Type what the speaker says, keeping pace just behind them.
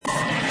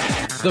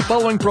The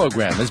following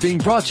program is being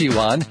brought to you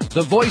on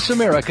the Voice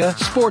America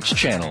Sports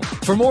Channel.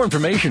 For more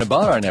information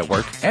about our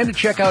network and to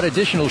check out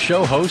additional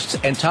show hosts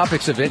and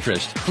topics of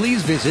interest,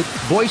 please visit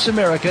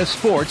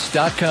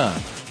voiceamericasports.com.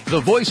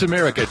 The Voice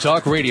America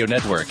Talk Radio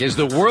Network is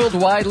the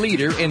worldwide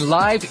leader in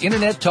live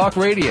Internet talk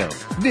radio.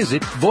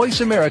 Visit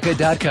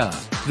voiceamerica.com.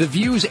 The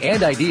views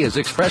and ideas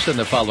expressed on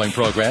the following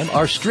program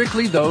are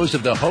strictly those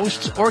of the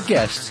hosts or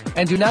guests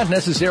and do not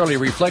necessarily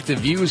reflect the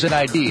views and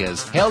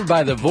ideas held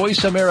by the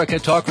Voice America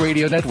Talk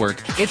Radio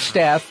Network, its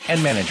staff,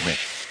 and management.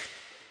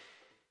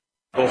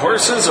 The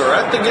horses are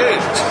at the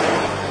gate.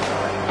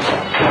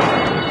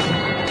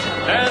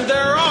 And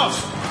they're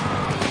off.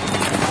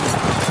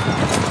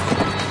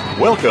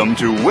 Welcome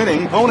to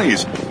Winning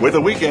Ponies. With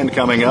a weekend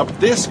coming up,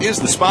 this is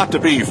the spot to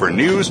be for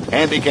news,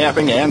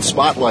 handicapping, and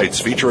spotlights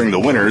featuring the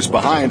winners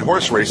behind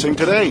horse racing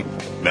today.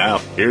 Now,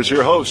 here's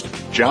your host,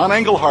 John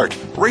Englehart,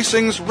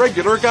 racing's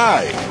regular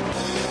guy.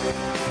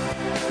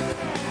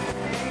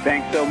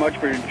 Thanks so much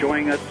for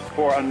joining us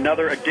for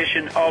another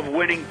edition of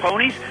Winning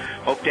Ponies.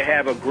 Hope to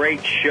have a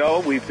great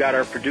show. We've got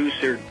our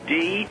producer,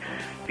 Dee,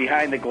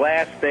 behind the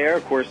glass there.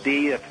 Of course,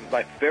 Dee,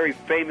 my very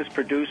famous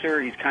producer.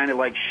 He's kind of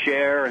like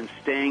Cher and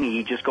Sting.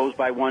 He just goes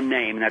by one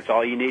name, and that's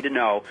all you need to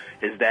know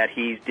is that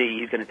he's Dee.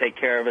 He's going to take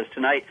care of us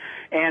tonight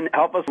and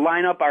help us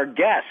line up our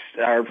guests.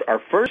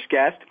 Our first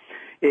guest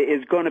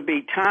is going to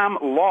be Tom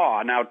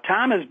Law. Now,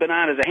 Tom has been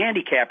on as a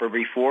handicapper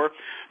before,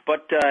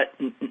 but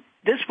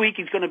this week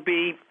he's going to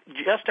be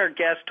just our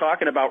guest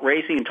talking about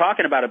racing and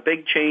talking about a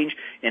big change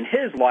in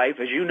his life.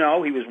 As you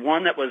know, he was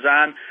one that was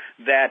on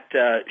that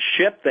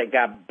ship that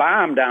got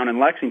bombed down in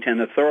Lexington,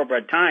 the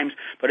Thoroughbred Times.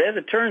 But as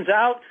it turns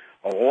out,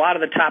 a lot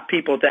of the top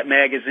people at that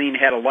magazine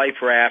had a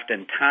life raft,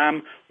 and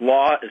Tom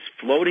Law is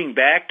floating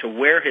back to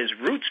where his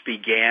roots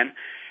began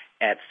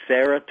at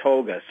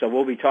Saratoga. So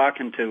we'll be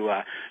talking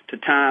to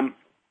Tom,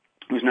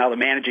 who's now the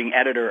managing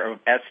editor of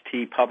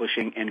ST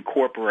Publishing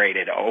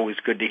Incorporated. Always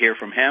good to hear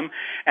from him.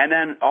 And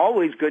then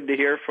always good to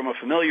hear from a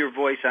familiar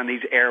voice on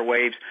these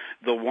airwaves,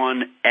 the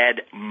one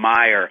Ed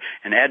Meyer.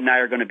 And Ed and I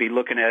are going to be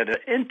looking at an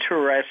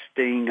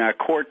interesting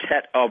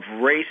quartet of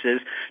races,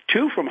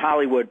 two from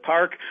Hollywood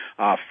Park,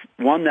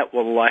 one that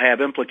will have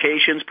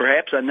implications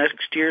perhaps on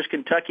next year's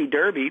Kentucky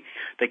Derby,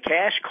 the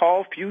Cash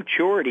Call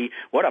Futurity.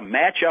 What a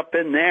matchup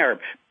in there.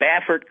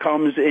 Baffert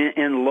comes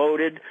in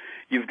loaded.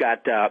 You've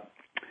got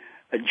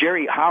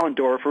Jerry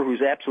Hollendorfer,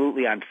 who's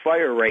absolutely on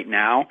fire right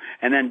now.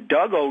 And then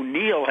Doug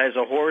O'Neill has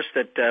a horse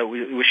that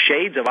with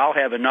shades of I'll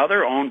Have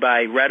Another, owned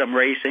by Redham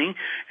Racing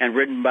and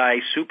ridden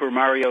by Super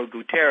Mario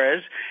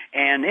Gutierrez.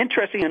 And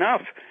interesting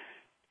enough,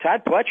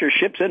 Todd Pletcher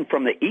ships in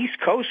from the East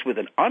Coast with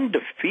an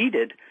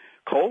undefeated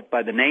colt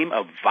by the name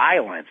of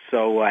Violence.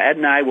 So Ed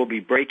and I will be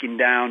breaking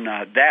down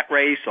that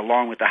race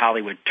along with the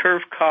Hollywood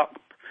Turf Cup,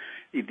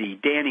 the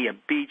Dania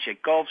Beach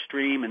at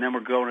Gulfstream, and then we're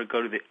going to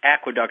go to the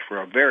Aqueduct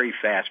for a very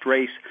fast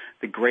race,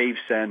 the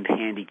Gravesend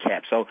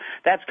Handicap. So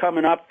that's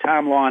coming up.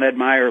 Tom Law and Ed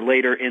Meyer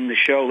later in the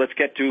show. Let's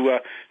get to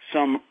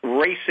some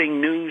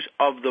racing news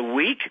of the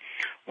week.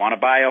 Want to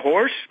buy a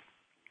horse?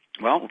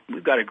 Well,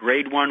 we've got a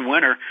Grade 1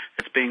 winner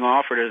that's being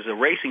offered as a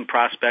racing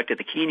prospect at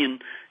the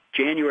Kenyon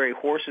January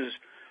Horses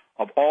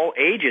of All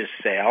Ages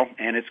sale,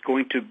 and it's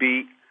going to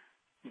be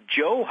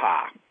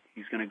Joha.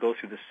 He's going to go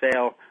through the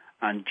sale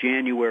on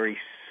January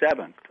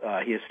 7th.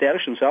 He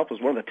established himself as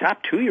one of the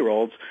top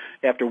 2-year-olds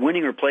after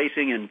winning or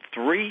placing in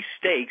 3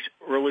 stakes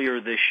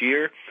earlier this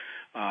year.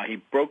 He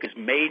broke his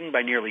maiden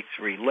by nearly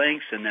 3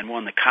 lengths and then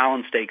won the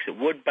Collins Stakes at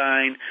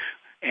Woodbine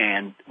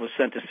and was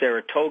sent to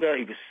Saratoga.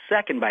 He was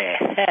second by a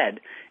head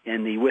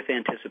in the With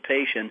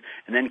Anticipation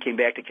and then came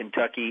back to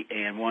Kentucky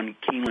and won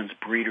Keeneland's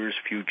Breeders'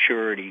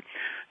 Futurity.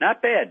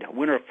 Not bad. A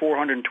winner of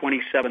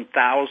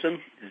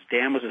 $427,000. His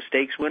dam was a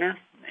stakes winner,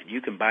 and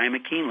you can buy him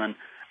at Keeneland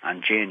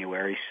on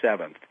January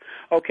 7th.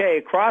 Okay,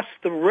 across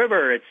the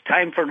river, it's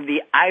time for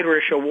the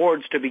Irish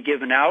Awards to be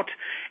given out.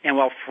 And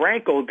while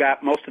Frankel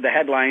got most of the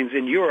headlines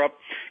in Europe,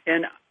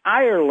 in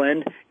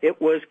Ireland,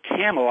 it was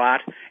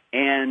Camelot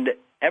and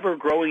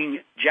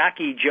ever-growing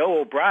jockey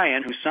Joe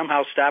O'Brien, who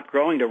somehow stopped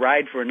growing to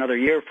ride for another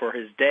year for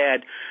his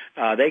dad.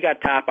 They got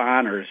top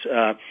honors.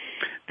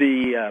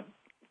 The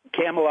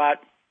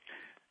Camelot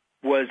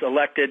was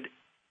elected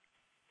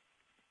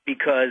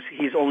because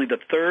he's only the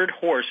 3rd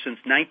horse since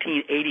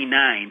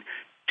 1989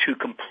 to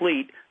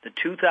complete the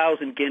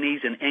 2,000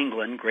 Guineas in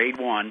England, Grade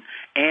 1,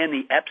 and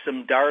the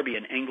Epsom Derby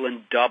in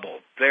England double.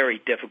 Very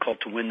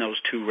difficult to win those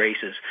 2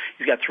 races.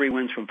 He's got 3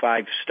 wins from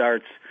 5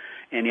 starts,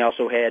 and he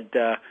also had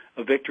a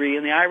victory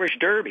in the Irish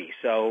Derby.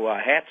 So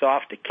hats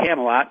off to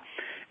Camelot.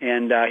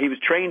 And he was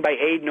trained by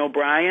Aidan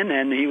O'Brien,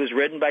 and he was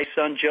ridden by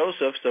son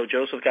Joseph. So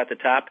Joseph got the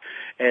top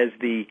as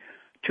the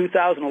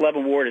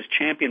 2011 award as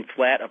Champion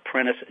Flat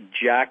Apprentice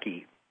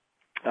Jockey.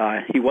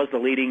 He was the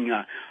leading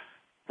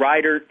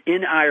rider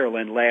in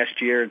Ireland last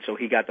year, and so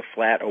he got the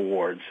Flat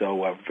Award.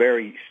 So a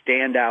very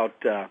standout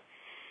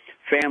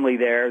family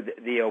there,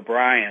 the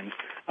O'Briens.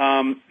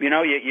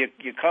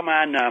 You come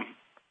on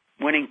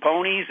winning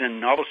ponies,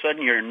 and all of a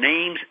sudden your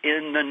name's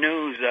in the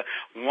news.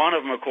 One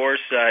of them, of course,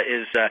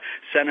 is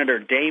Senator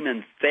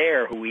Damon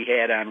Thayer, who we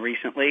had on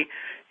recently.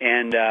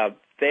 And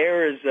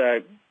Thayer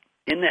is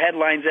in the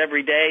headlines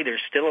every day.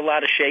 There's still a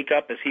lot of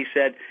shakeup. As he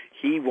said,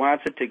 he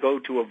wants it to go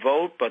to a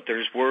vote, but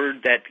there's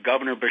word that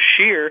Governor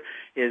Beshear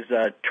is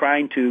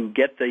trying to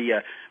get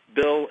the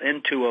bill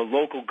into a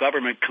local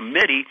government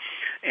committee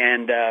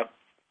and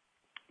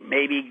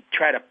maybe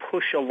try to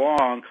push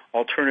along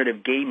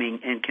alternative gaming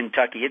in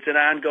Kentucky. It's an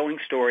ongoing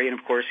story, and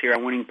of course here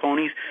on Winning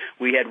Ponies,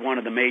 we had one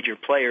of the major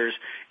players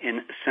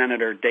in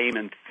Senator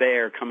Damon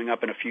Thayer coming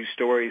up in a few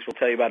stories. We'll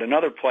tell you about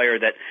another player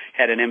that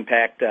had an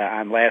impact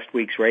on last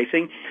week's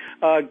racing.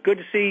 Good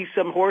to see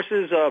some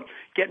horses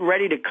getting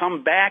ready to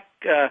come back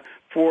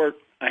for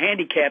a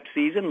handicap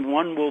season.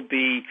 One will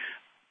be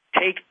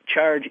Take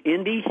Charge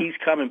Indy. He's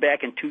coming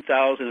back in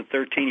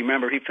 2013. You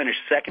remember he finished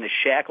second at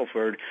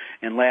Shackelford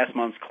in last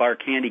month's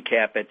Clark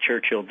Handicap at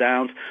Churchill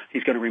Downs.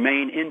 He's going to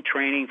remain in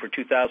training for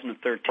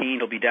 2013.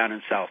 He'll be down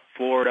in South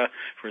Florida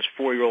for his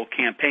 4-year-old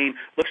campaign.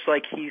 Looks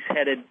like he's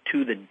headed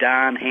to the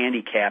Don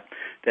Handicap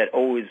that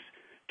always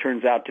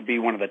turns out to be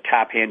one of the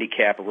top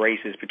handicap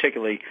races,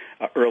 particularly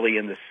early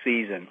in the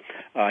season.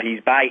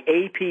 He's by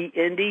AP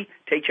Indy.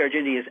 Take Charge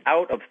Indy is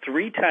out of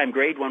 3-time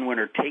Grade 1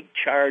 winner Take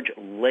Charge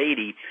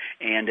Lady,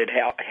 and it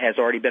has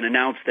already been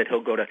announced that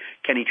he'll go to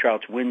Kenny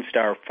Trout's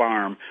Windstar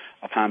Farm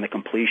upon the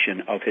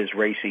completion of his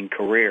racing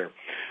career.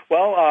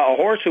 Well, a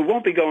horse who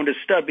won't be going to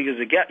stud because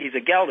he's a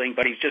gelding,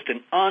 but he's just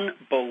an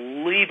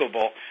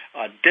unbelievable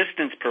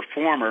distance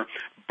performer.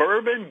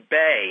 Bourbon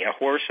Bay, a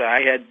horse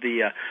I had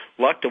the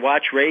luck to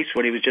watch race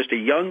when he was just a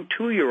young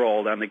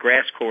 2-year-old on the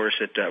grass course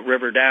at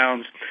River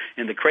Downs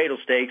in the Cradle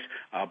Stakes.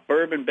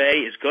 Bourbon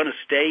Bay is going to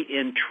stay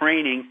in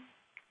training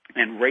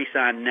and race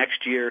on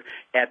next year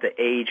at the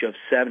age of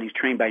 7. He's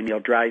trained by Neil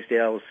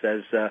Drysdale.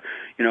 Says,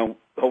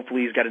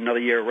 hopefully he's got another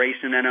year of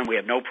racing in him. We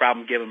have no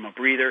problem giving him a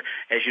breather.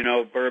 As you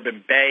know,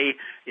 Bourbon Bay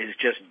is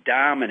just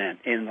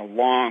dominant in the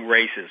long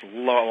races. The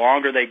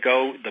longer they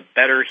go, the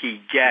better he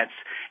gets.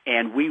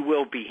 And we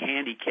will be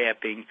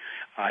handicapping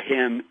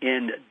him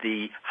in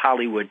the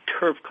Hollywood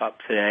Turf Cup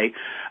today,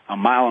 1.5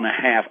 miles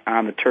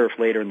on the turf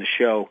later in the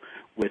show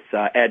with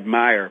Ed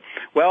Meyer.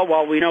 Well,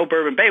 while we know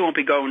Bourbon Bay won't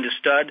be going to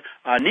stud,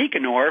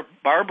 Nicanor,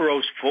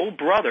 Barbaro's full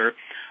brother,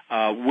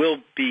 will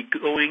be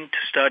going to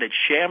stud at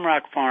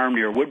Shamrock Farm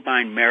near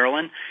Woodbine,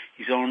 Maryland.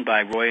 He's owned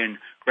by Roy and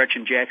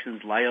Gretchen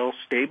Jackson's Lyle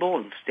Stable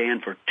and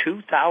stand for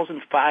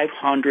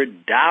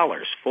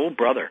 $2,500, full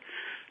brother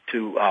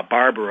to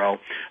Barbaro.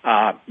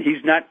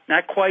 He's not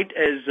quite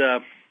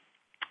as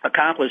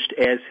accomplished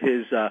as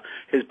his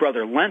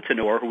brother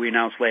Lentinor, who we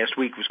announced last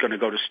week was going to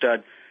go to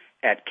stud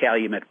at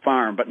Calumet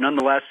Farm. But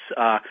nonetheless,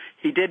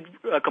 he did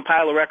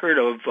compile a record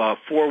of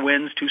 4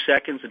 wins, 2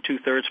 seconds, and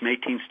 2/3 from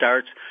 18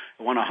 starts,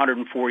 won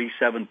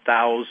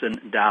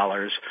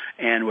 $147,000,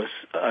 and was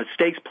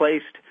stakes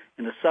placed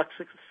in the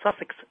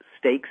Sussex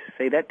Stakes,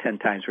 say that 10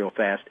 times real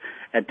fast,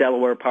 at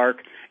Delaware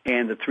Park,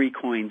 and the 3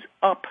 coins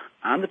up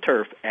on the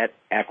turf at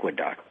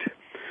Aqueduct.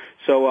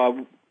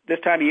 So this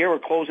time of year, we're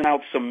closing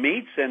out some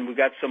meets, and we've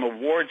got some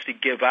awards to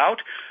give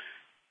out.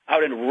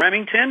 Out in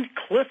Remington,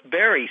 Cliff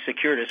Berry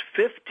secured his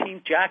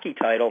 15th jockey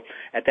title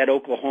at that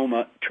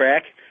Oklahoma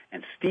track,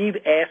 and Steve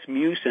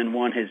Asmussen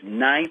won his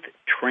 9th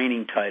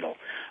training title.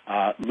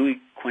 Louis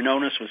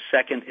Quinones was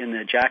second in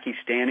the jockey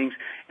standings,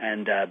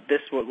 and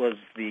this was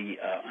the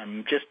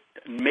just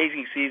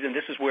amazing season.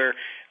 This is where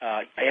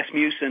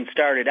Asmussen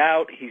started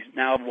out. He's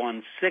now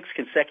won 6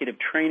 consecutive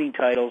training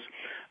titles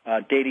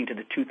dating to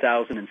the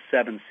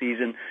 2007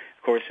 season.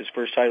 Of course, his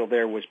first title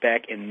there was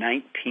back in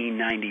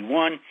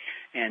 1991,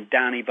 and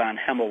Donnie von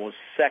Hemmel was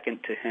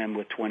second to him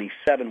with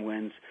 27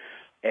 wins.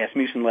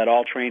 Asmussen led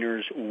all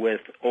trainers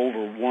with over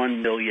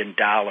 $1 million,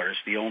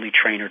 the only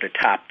trainer to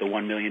top the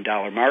 $1 million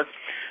mark.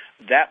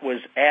 That was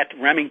at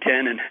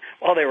Remington, and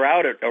while they were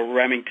out at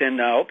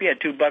Remington, I hope you had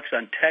 $2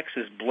 on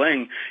Texas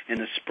Bling in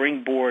the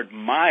Springboard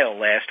Mile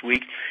last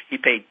week. He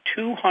paid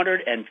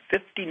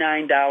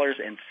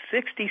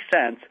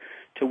 $259.60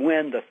 to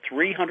win the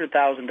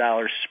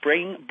 $300,000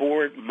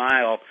 Springboard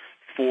Mile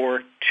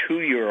for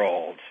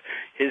 2-year-olds.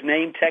 His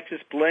name,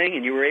 Texas Bling,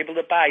 and you were able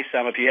to buy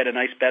some if you had a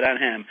nice bet on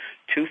him,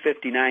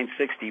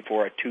 $259.60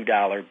 for a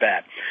 $2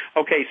 bet.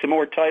 Okay, some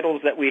more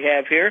titles that we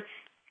have here.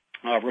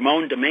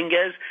 Ramon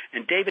Dominguez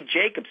and David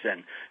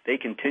Jacobson, they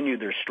continued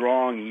their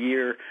strong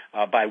year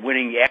by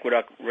winning the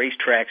Aqueduct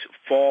Racetrack's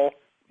fall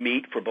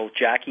meet for both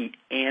jockey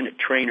and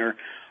trainer.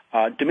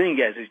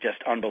 Dominguez is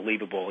just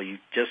unbelievable. He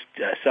just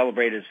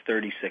celebrated his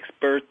 36th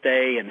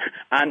birthday, and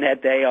on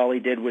that day, all he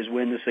did was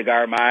win the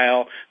Cigar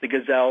Mile, the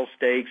Gazelle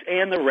Stakes,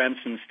 and the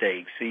Remsen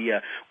Stakes. He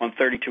won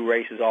 32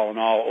 races all in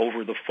all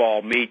over the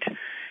fall meet,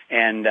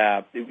 and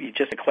he's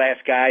just a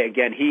class guy.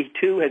 Again, he,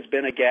 too, has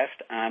been a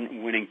guest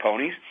on Winning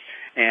Ponies.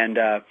 And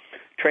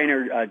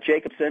trainer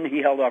Jacobson,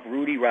 he held off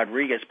Rudy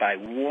Rodriguez by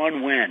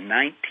 1 win,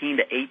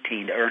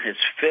 19-18, to earn his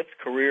 5th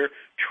career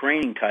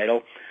training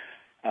title.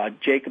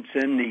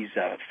 Jacobson, he's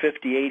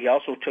 58. He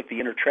also took the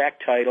Intertrack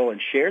title and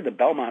shared the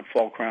Belmont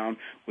Fall Crown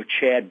with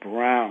Chad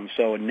Brown.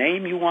 So a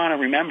name you want to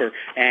remember.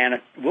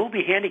 And we'll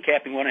be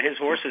handicapping one of his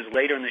horses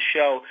later in the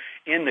show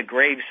in the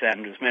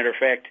Gravesend. As a matter of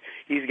fact,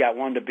 he's got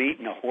one to beat,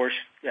 and a horse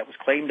that was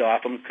claimed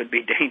off him could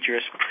be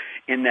dangerous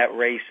in that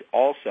race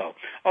also.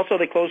 Also,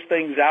 they closed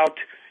things out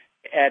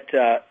at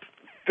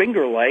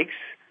Finger Lakes.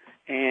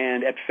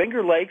 And at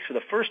Finger Lakes, for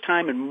the first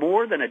time in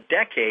more than a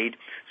decade,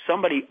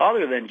 somebody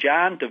other than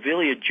John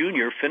Davila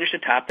Jr. finished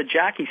atop the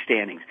jockey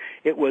standings.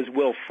 It was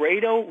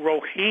Wilfredo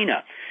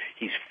Rohena.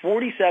 He's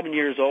 47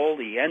 years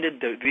old. He ended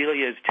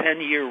Davila's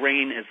 10-year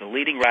reign as the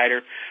leading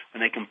rider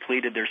when they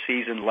completed their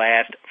season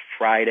last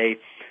Friday.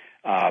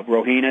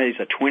 Rohena is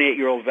a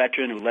 28-year-old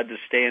veteran who led the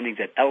standings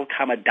at El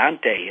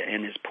Comandante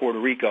in Puerto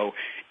Rico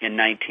in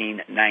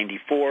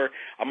 1994.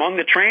 Among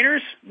the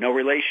trainers, no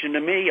relation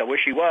to me, I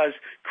wish he was,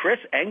 Chris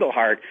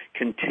Engelhardt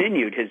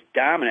continued his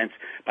dominance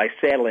by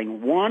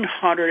saddling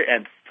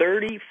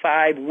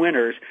 135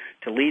 winners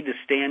to lead the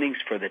standings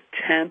for the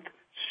 10th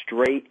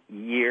straight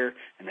year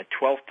and the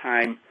 12th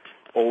time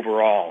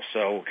overall.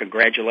 So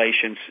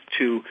congratulations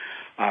to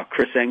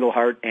Chris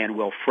Engelhardt and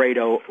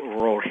Wilfredo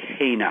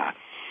Rohena.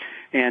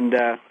 And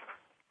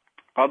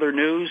other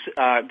news,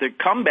 the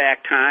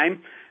comeback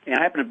time, and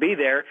I happen to be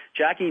there,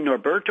 jockey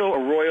Norberto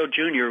Arroyo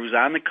Jr., who's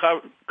on the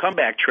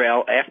comeback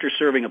trail after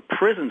serving a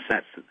prison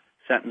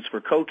sentence for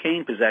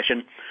cocaine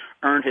possession,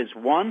 earned his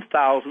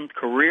 1,000th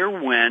career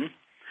win.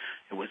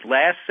 It was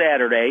last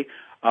Saturday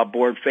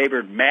aboard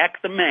favored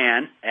Mac the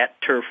Man at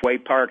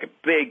Turfway Park. A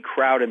big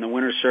crowd in the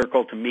winner's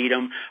circle to meet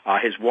him.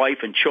 His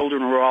wife and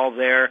children were all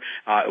there.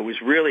 It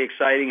was really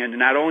exciting, and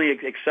not only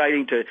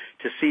exciting to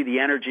see the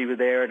energy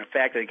there and the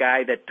fact that the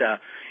guy that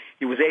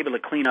he was able to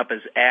clean up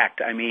his act.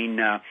 I mean,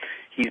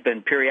 he's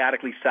been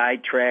periodically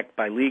sidetracked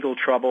by legal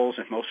troubles,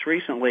 and most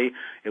recently,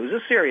 it was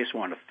a serious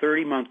one, a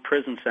 30-month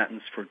prison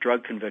sentence for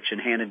drug conviction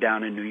handed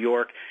down in New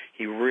York.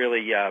 He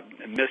really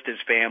missed his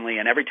family,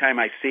 and every time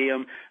I see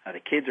him, the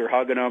kids are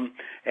hugging him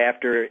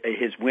after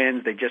his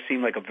wins. They just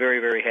seem like a very,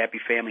 very happy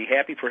family.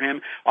 Happy for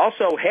him.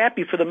 Also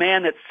happy for the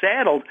man that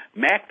saddled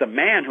Mac the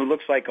Man, who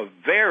looks like a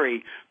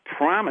very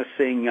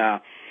promising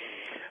a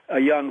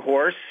young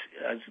horse,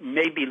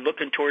 maybe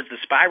looking towards the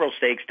Spiral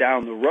Stakes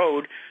down the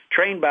road,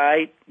 trained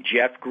by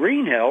Jeff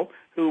Greenhill,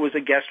 who was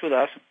a guest with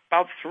us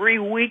about 3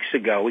 weeks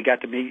ago. We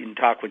got to meet and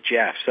talk with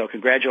Jeff, so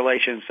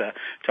congratulations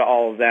to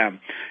all of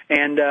them.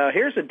 And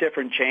here's a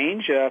different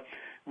change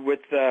with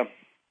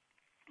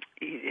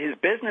his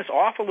business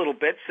off a little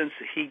bit since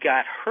he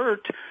got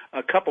hurt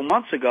a couple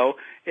months ago.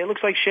 It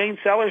looks like Shane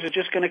Sellers is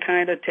just going to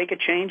kind of take a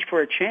change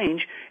for a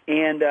change,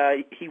 and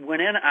he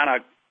went in on a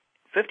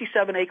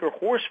 57-acre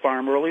horse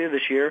farm earlier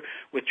this year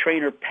with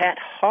trainer Pat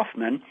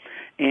Huffman,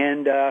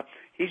 and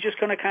he's just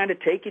going to kind of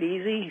take it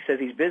easy. He says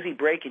he's busy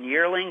breaking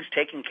yearlings,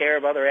 taking care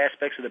of other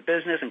aspects of the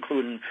business,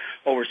 including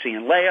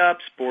overseeing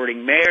layups,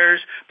 boarding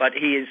mares, but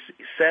he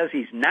says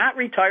he's not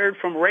retired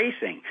from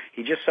racing.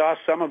 He just saw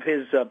some of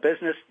his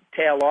business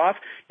tail off.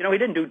 You know, he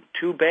didn't do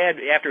too bad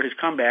after his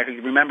comeback.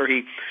 You remember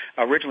he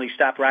originally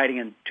stopped riding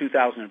in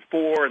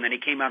 2004, and then he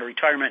came out of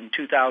retirement in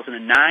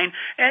 2009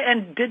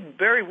 and did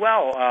very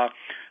well.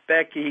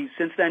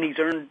 Since then, he's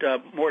earned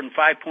more than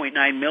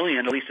 $5.9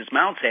 million, at least his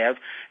mounts have,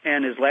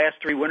 and his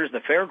last 3 winners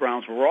of the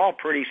fairgrounds were all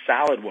pretty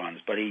solid ones.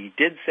 But he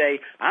did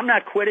say, I'm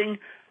not quitting.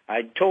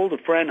 I told a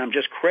friend I'm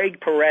just Craig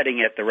Peretting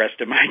it the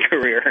rest of my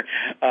career,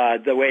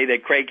 the way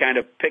that Craig kind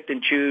of picked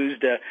and chose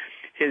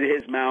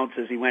his mounts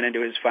as he went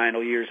into his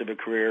final years of a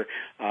career.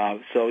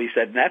 So he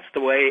said, that's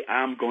the way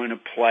I'm going to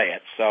play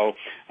it. So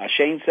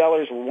Shane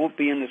Sellers won't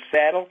be in the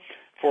saddle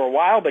for a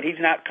while, but he's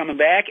not coming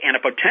back. And a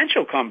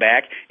potential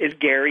comeback is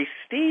Gary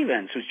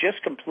Stevens, who's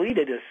just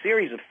completed a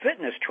series of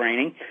fitness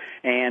training.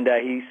 And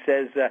he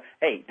says,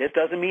 hey, this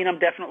doesn't mean I'm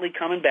definitely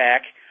coming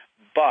back,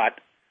 but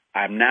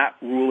I'm not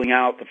ruling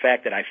out the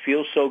fact that I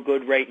feel so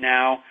good right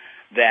now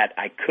that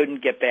I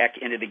couldn't get back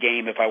into the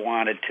game if I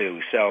wanted to.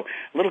 So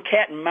a little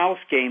cat and mouse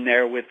game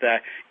there with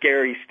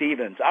Gary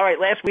Stevens. All right,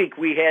 last week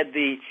we had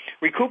the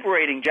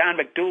recuperating John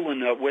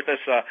McDoulan with us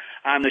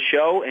on the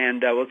show,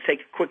 and let's take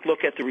a quick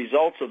look at the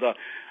results of the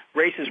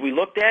races we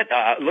looked at.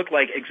 Looked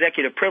like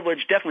Executive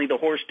Privilege, definitely the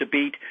horse to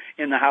beat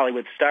in the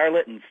Hollywood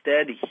Starlet.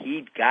 Instead,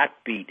 he got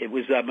beat. It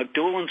was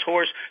McDoulan's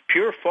horse,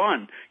 Pure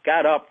Fun,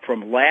 got up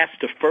from last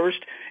to first,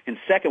 and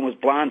second was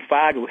Blonde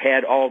Fog, who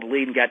had all the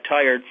lead and got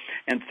tired,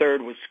 and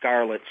third was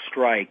Scarlet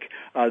Strike.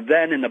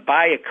 Then in the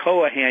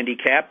Bayacoa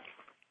handicap,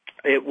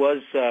 it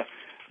was a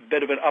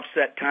bit of an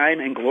upset time,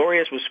 and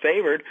Glorious was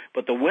favored,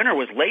 but the winner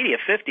was Lady of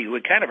 50, who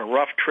had kind of a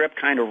rough trip,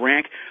 kind of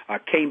rank,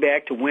 came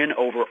back to win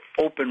over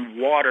Open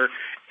Water,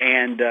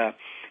 and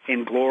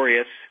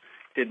Glorious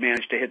did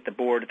manage to hit the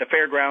board. At the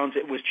fairgrounds,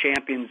 it was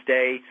Champions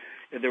Day.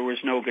 There was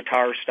no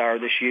Guitar Star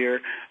this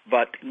year,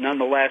 but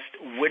nonetheless,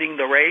 winning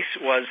the race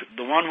was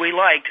the one we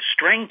liked,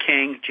 String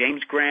King,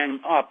 James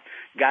Graham up,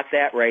 got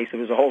that race. It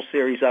was a whole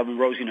series of them.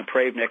 Rosie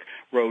Napravnik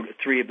rode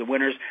 3 of the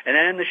winners. And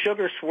then in the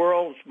Sugar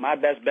Swirl, my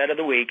best bet of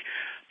the week,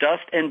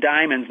 Dust and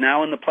Diamonds,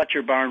 now in the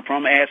Pletcher barn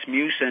from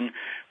Asmussen,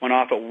 went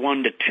off at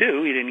 1-2.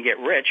 You didn't get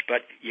rich,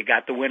 but you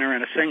got the winner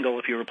in a single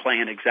if you were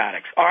playing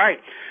exotics. All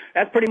right,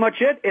 that's pretty much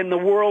it in the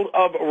world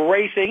of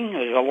racing.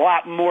 There's a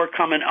lot more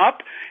coming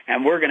up,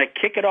 and we're going to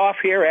kick it off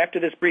here after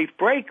this brief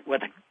break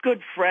with a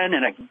good friend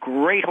and a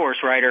great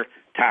horse rider,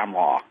 Tom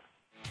Law.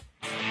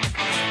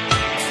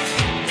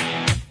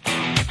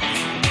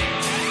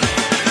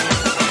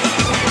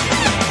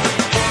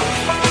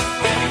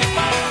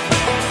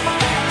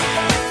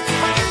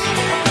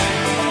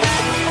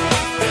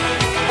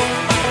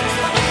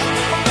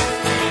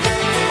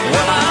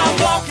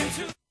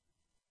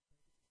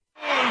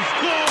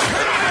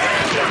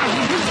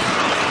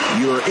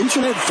 Your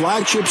internet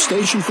flagship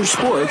station for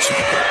sports.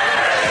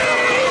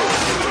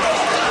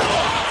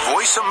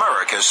 Voice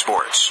America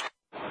Sports.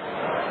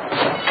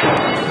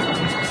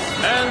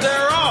 And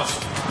they're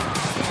off.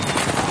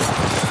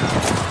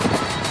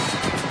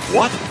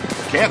 What?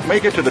 Can't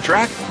make it to the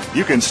track?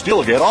 You can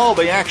still get all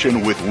the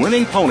action with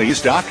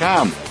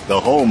winningponies.com, the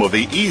home of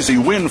the easy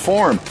win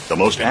form, the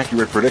most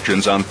accurate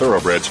predictions on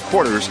thoroughbreds,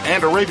 quarters,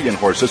 and Arabian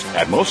horses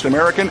at most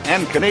American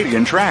and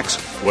Canadian tracks.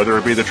 Whether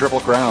it be the Triple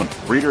Crown,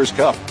 Breeders'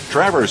 Cup,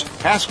 Travers,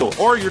 Haskell,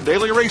 or your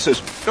daily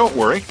races, don't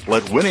worry.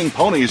 Let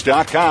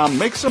winningponies.com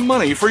make some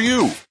money for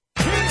you.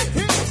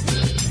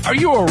 Are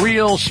you a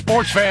real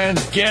sports fan?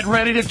 Get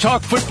ready to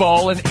talk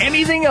football and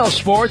anything else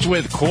sports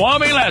with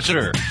Kwame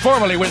Lassiter,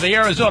 formerly with the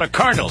Arizona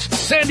Cardinals,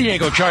 San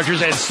Diego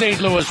Chargers, and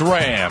St. Louis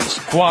Rams.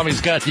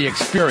 Kwame's got the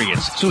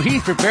experience, so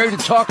he's prepared to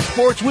talk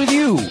sports with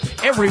you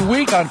every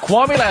week on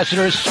Kwame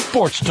Lassiter's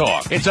Sports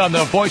Talk. It's on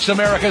the Voice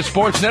America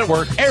Sports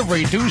Network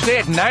every Tuesday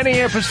at 9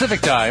 a.m.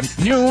 Pacific Time,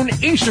 noon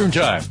Eastern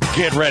Time.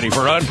 Get ready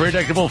for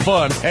unpredictable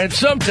fun and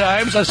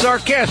sometimes a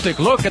sarcastic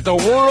look at the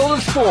world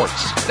of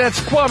sports. That's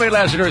Kwame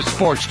Lassiter's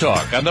Sports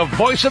Talk on the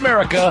Voice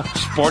America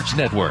Sports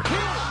Network. The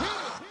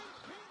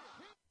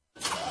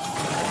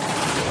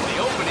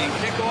opening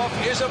kickoff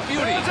is a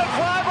beauty. There's a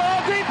fly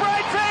ball deep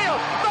right field.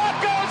 Back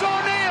goes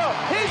O'Neal.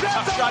 He's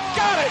at the shot.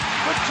 Got it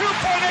with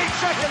 2.8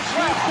 seconds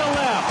left. To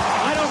left.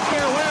 I don't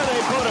care where they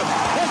put him.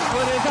 This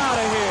one is out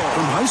of here.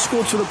 From high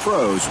school to the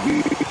pros,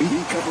 we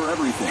cover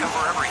everything.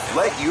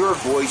 Let your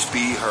voice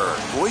be heard.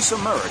 Voice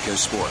America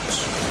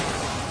Sports.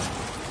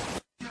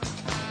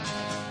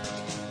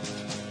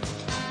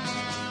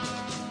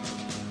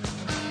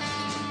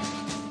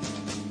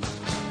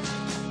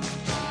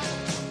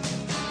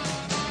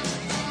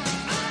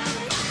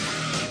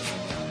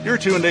 You're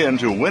tuned in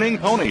to Winning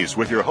Ponies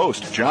with your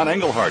host, John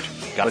Englehart.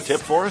 Got a tip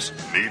for us?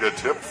 Need a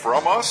tip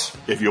from us?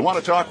 If you want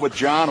to talk with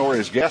John or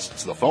his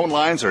guests, the phone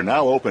lines are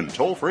now open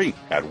toll-free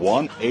at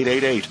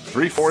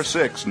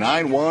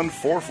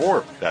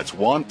 1-888-346-9144. That's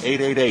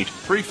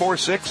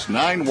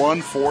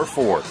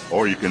 1-888-346-9144.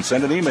 Or you can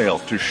send an email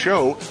to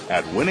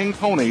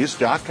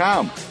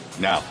show@winningponies.com.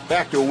 Now,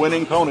 back to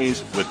Winning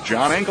Ponies with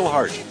John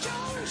Englehart.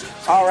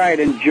 All right,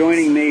 and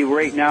joining me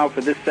right now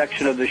for this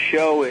section of the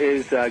show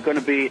is going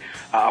to be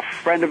a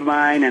friend of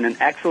mine and an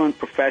excellent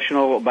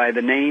professional by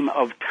the name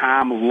of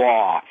Tom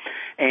Law.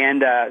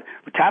 And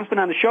Tom's been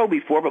on the show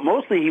before, but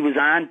mostly he was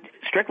on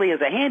strictly as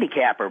a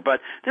handicapper.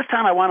 But this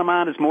time I want him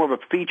on as more of a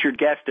featured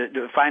guest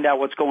to find out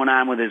what's going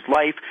on with his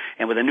life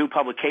and with a new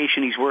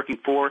publication he's working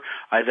for.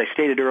 As I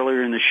stated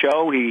earlier in the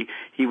show, he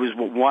was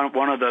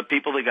one of the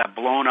people that got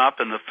blown up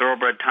in the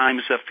Thoroughbred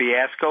Times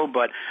fiasco,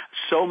 but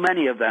so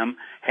many of them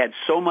had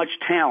so much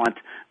talent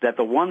that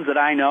the ones that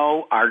I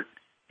know are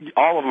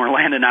all of them are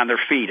landing on their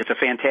feet. It's a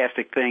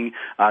fantastic thing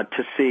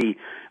to see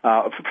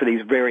for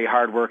these very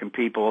hard-working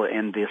people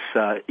in this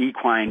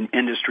equine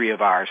industry of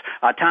ours.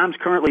 Tom's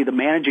currently the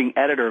managing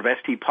editor of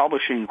ST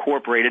Publishing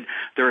Incorporated.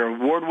 They're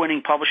an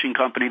award-winning publishing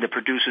company that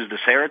produces the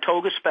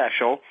Saratoga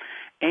Special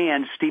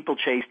and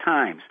Steeplechase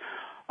Times.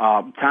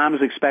 Tom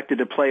is expected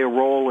to play a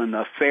role in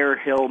the Fair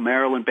Hill,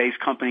 Maryland-based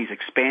company's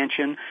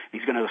expansion.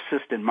 He's going to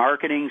assist in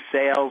marketing,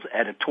 sales,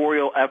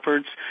 editorial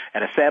efforts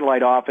at a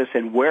satellite office,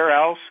 and where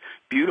else?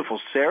 Beautiful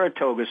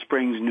Saratoga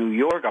Springs, New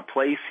York, a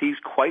place he's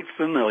quite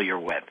familiar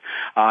with.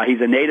 He's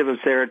a native of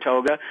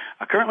Saratoga,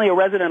 currently a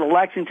resident of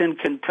Lexington,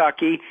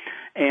 Kentucky,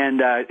 and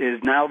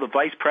is now the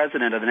vice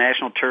president of the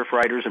National Turf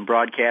Writers and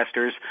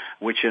Broadcasters,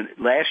 which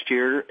last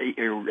year,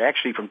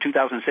 actually from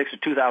 2006 to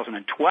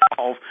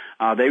 2012,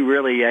 they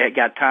really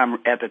got Tom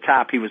at the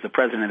top. He was the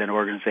president of that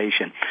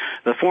organization.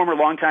 The former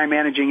longtime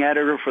managing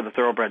editor for the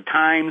Thoroughbred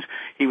Times,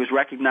 he was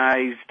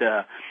recognized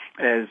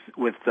as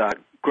with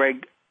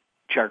Greg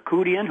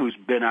Charkoudian, who's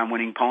been on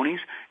Winning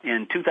Ponies,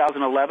 in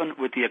 2011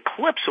 with the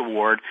Eclipse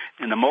Award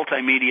in the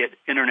Multimedia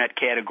Internet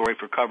category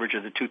for coverage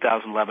of the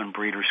 2011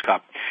 Breeders'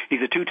 Cup.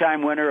 He's a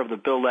two-time winner of the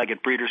Bill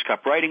Leggett Breeders'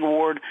 Cup Writing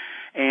Award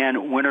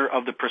and winner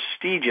of the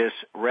prestigious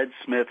Red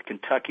Smith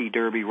Kentucky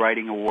Derby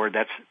Writing Award.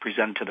 That's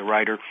presented to the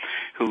writer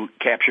who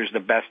captures the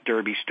best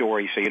Derby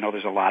story, so you know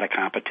there's a lot of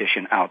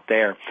competition out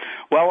there.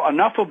 Well,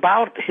 enough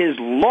about his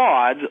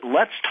lauds.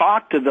 Let's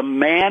talk to the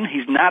man.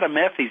 He's not a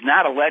myth. He's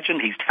not a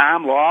legend. He's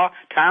Tom Law.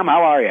 Tom,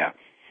 how are you?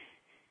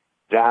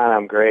 John,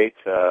 I'm great.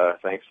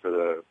 Thanks for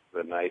the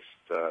nice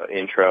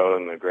intro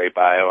and the great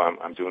bio.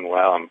 I'm doing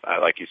well.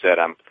 Like you said,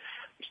 I'm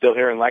still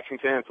here in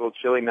Lexington. It's a little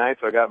chilly night,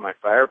 so I got my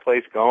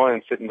fireplace going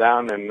and sitting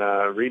down and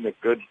reading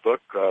a good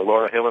book,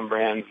 Laura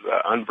Hillenbrand's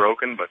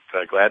Unbroken, but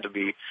glad to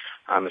be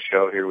on the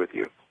show here with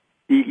you.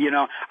 You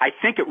know, I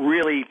think it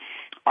really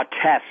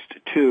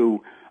attests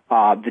to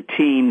the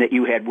team that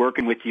you had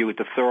working with you at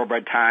the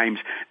Thoroughbred Times,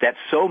 that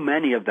so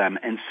many of them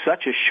in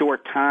such a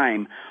short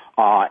time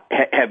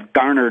have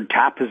garnered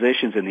top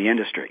positions in the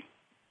industry.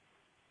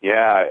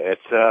 Yeah,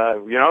 it's,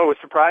 it was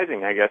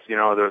surprising. I guess, there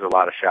was a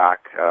lot of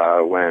shock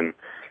when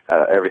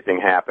everything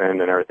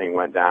happened and everything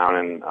went down,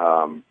 and,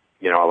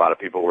 a lot of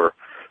people were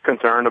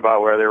concerned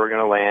about where they were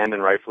going to land,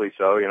 and rightfully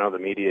so. The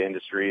media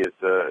industry is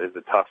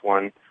a tough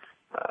one,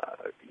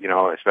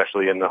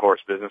 especially in the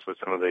horse business with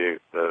some of the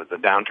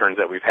downturns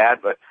that we've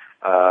had. But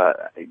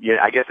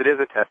I guess it is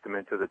a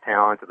testament to the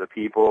talent of the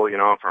people,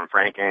 from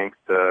Frank Angst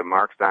to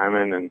Mark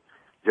Simon and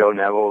Joe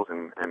Nevels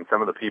and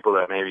some of the people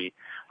that maybe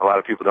a lot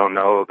of people don't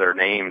know their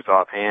names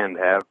offhand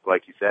have,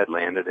 like you said,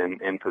 landed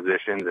in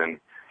positions. And,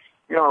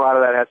 a lot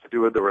of that has to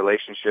do with the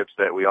relationships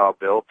that we all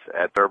built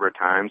at Thoroughbred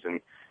Times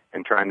and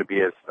trying to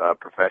be as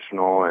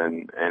professional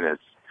and as,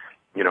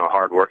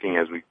 hardworking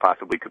as we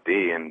possibly could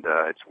be. And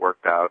it's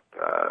worked out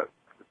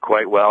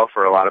quite well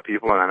for a lot of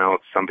people. And I know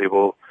some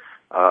people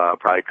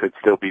probably could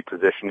still be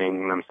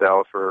positioning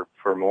themselves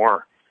for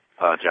more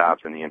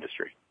jobs in the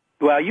industry.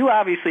 Well, you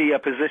obviously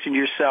position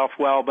yourself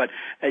well, but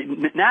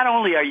not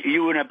only are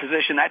you in a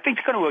position, I think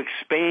it's going to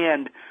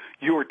expand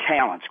your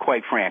talents,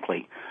 quite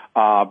frankly,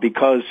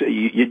 because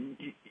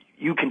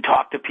you can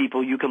talk to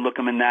people, you can look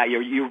them in the eye,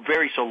 you're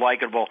very so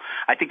likable.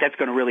 I think that's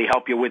going to really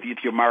help you with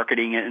your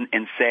marketing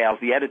and sales.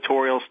 The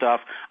editorial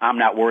stuff, I'm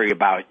not worried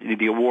about.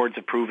 The awards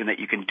have proven that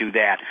you can do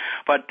that.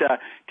 But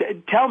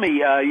tell me,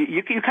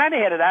 you kind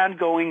of had an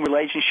ongoing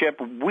relationship.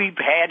 We've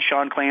had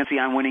Sean Clancy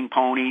on Winning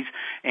Ponies,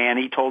 and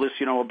he told us,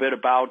 a bit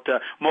about,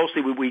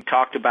 mostly we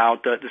talked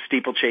about the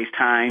Steeplechase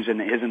Times and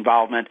his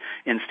involvement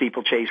in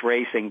Steeplechase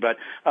racing. But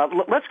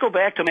let's go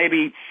back to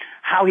maybe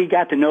how he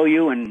got to know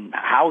you and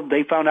how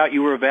they found out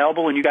you were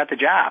available and you got the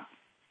job.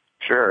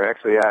 Sure.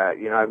 Actually,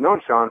 I've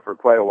known Sean for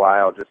quite a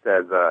while, just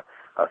as a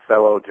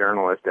fellow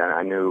journalist, and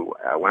I knew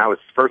when I was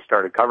first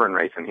started covering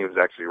racing, he was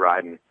actually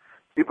riding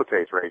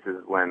Steeplechase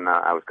races when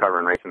I was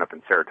covering racing up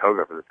in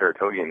Saratoga for the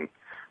Saratogian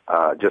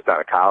just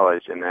out of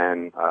college. And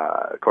then,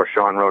 of course,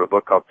 Sean wrote a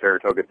book called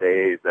Saratoga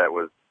Days that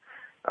was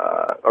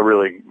a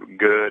really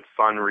good,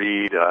 fun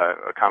read,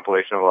 a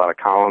compilation of a lot of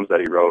columns that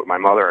he wrote. My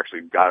mother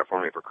actually got it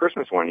for me for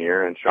Christmas one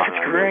year, and Sean and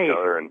I knew each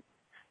other. And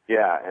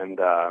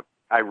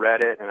I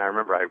read it, and I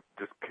remember I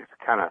just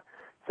kind of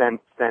sent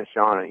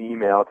Sean an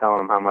email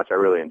telling him how much I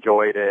really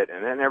enjoyed it.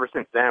 And then ever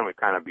since then, we've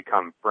kind of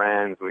become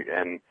friends.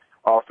 And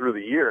all through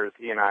the years,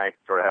 he and I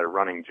sort of had a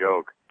running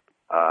joke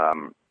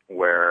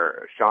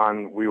where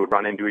Sean, we would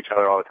run into each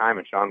other all the time,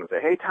 and Sean would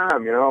say, "Hey,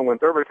 Tom, when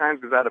Thoroughbred Times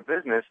goes out of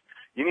business,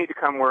 you need to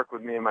come work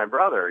with me and my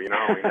brother." We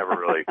never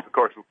really, of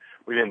course,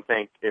 we didn't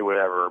think it would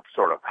ever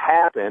sort of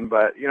happen,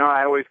 but,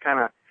 I always kind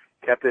of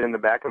kept it in the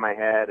back of my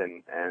head,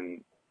 and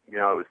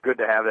it was good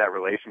to have that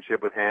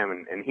relationship with him,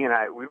 and he and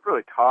I, we've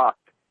really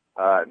talked,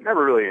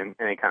 never really in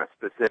any kind of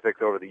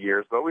specifics over the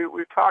years, but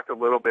we've talked a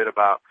little bit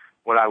about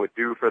what I would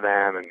do for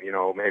them and,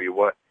 maybe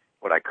what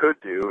I could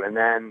do. And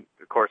then,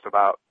 of course,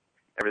 about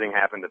everything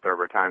happened at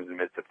Thoroughbred Times in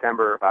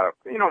mid-September. About,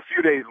 a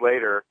few days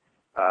later,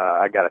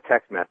 I got a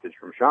text message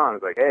from Sean.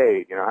 It was like,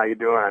 "Hey, how you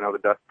doing? I know the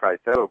dust probably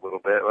settled a little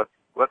bit.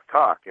 Let's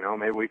talk.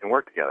 Maybe we can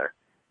work together."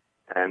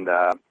 And,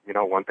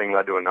 one thing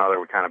led to another.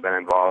 We've kind of been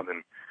involved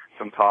in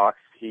some talks.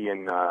 He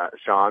and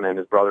Sean and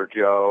his brother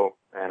Joe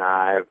and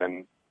I have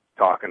been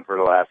talking for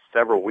the last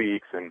several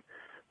weeks and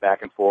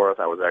back and forth.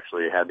 I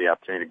had the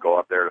opportunity to go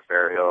up there to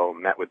Fairhill,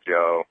 met with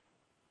Joe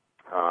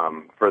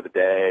for the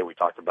day. We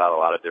talked about a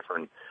lot of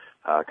different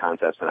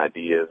concepts and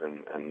ideas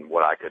and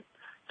what I could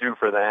do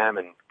for them,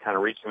 and kind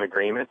of reached an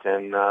agreement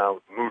and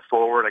moved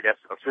forward, I guess,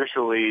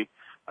 officially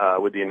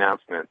with the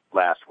announcement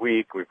last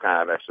week. We've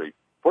kind of actually,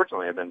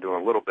 fortunately, I've been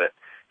doing a little bit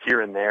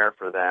here and there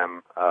for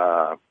them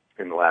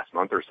in the last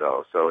month or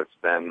so. So it's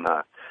been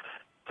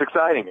it's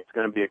exciting. It's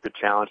going to be a good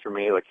challenge for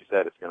me. Like you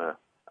said, it's going to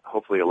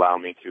hopefully allow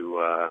me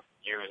to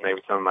use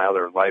maybe some of my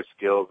other life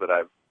skills that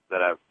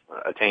I've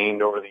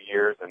attained over the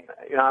years, and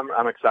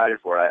I'm excited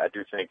for it. I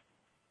do think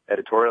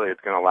editorially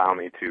it's going to allow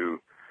me to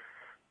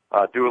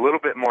do a little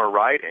bit more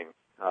writing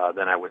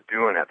than I was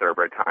doing at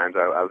Thoroughbred Times.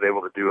 I was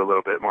able to do a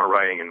little bit more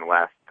writing in the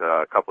last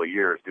couple of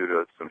years due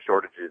to some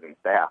shortages in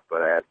staff,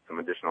 but I had some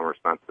additional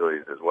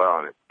responsibilities as well,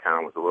 and it kind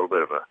of was a little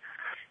bit of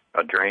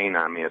a drain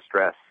on me, a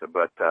stress.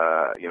 But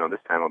this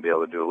time I'll be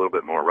able to do a little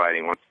bit more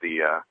writing once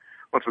we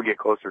get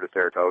closer to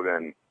Saratoga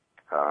and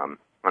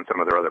on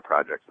some of their other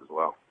projects as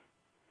well.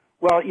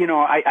 Well,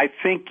 I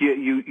think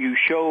you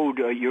showed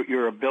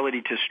your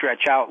ability to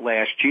stretch out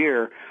last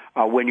year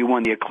when you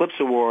won the Eclipse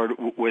Award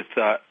with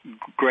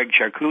Greg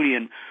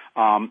Charkoudian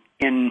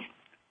in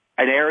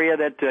an area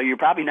that you're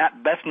probably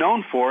not best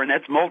known for, and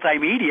that's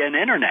multimedia and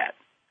internet.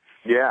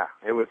 Yeah,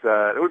 it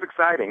was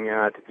exciting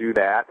to do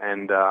that,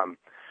 and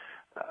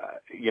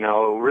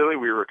really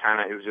we were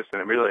it was just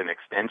really an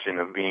extension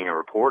of being a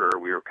reporter.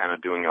 We were kind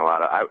of doing a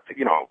lot of,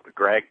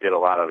 Greg did a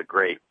lot of the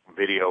great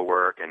video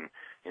work, and,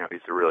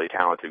 he's a really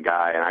talented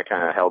guy, and I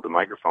kind of held the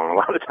microphone a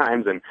lot of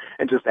times and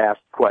just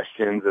asked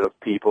questions of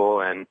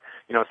people. And,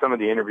 some of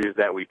the interviews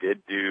that we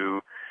did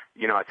do,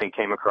 I think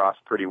came across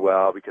pretty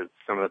well because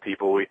some of the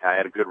people I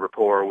had a good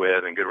rapport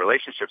with and good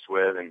relationships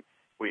with, and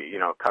we,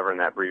 covering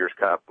that Breeders'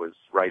 Cup was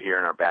right here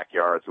in our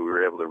backyard, so we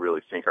were able to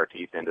really sink our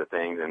teeth into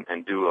things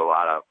and do a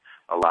lot of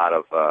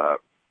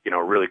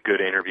really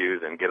good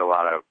interviews and get a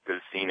lot of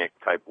good scenic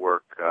type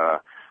work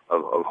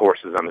of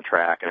horses on the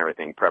track and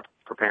everything,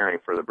 preparing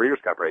for the Breeders'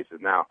 Cup races.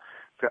 Now,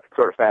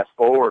 sort of fast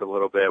forward a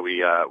little bit,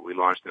 we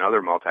launched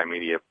another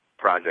multimedia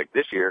project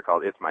this year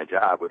called It's My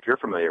Job, which you're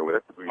familiar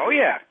with. Oh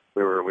yeah,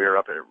 we were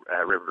up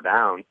at River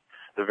Downs.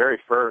 The very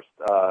first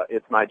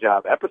It's My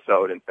Job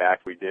episode, in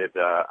fact, we did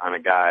on a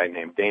guy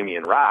named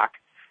Damien Rock,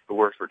 who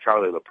works for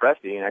Charlie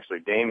Lopresti, and actually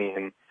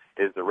Damien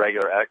is the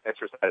regular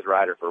exercise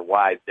rider for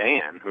Wise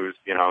Dan, who's,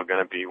 going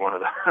to be one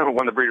of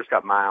the Breeders'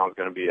 Cup Mile, is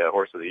going to be a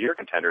Horse of the Year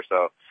contender.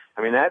 So,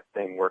 I mean, that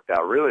thing worked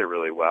out really,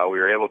 really well. We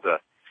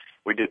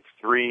did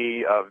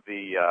 3 of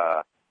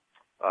the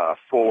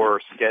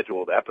 4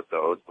 scheduled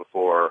episodes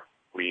before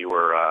we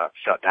were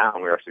shut down.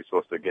 We were actually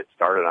supposed to get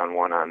started on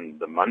one on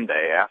the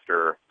Monday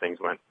after things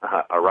went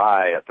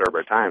awry at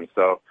Thoroughbred Times.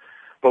 So,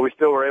 but we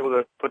still were able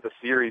to put the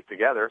series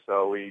together.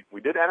 So we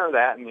did enter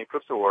that in the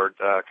Eclipse Award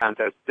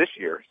contest this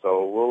year.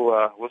 So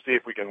we'll see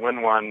if we can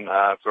win one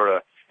sort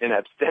of in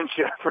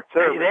absentia for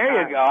Thoroughbred.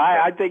 There you go.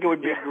 I think it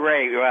would be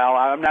great. Well,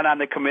 I'm not on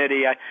the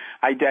committee.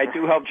 I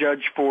do help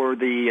judge for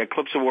the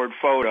Eclipse Award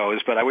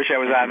photos, but I wish I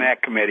was on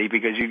that committee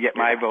because you get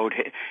my vote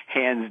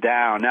hands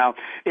down. Now,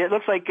 it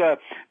looks like,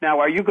 now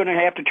are you going to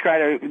have to try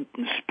to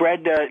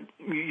spread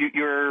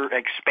your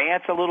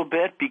expanse a little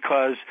bit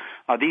because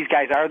these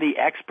guys are the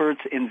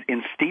experts in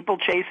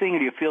steeplechasing, or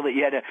do you feel that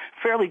you had a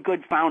fairly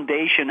good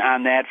foundation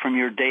on that from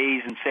your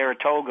days in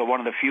Saratoga,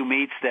 one of the few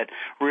meets that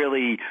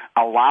really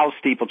allows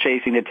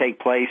steeplechasing to take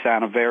place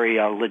on a very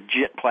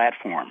legit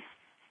platform?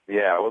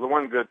 Yeah, well, the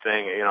one good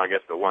thing, I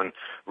guess the one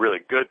really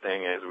good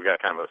thing is we got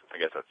kind of a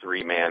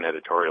 3-man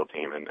editorial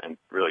team, and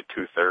really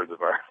 2/3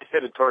 of our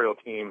editorial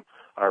team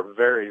are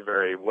very,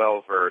 very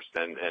well-versed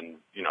and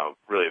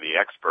really the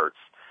experts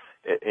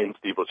in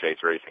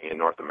steeplechase racing in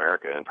North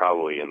America and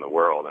probably in the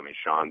world. I mean,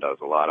 Sean does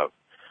a lot of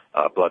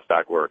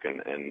bloodstock work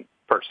and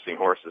purchasing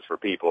horses for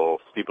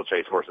people,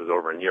 steeplechase horses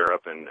over in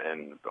Europe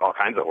and all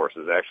kinds of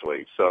horses,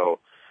 actually. So,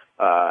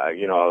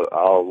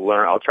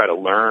 I'll try to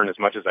learn as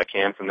much as I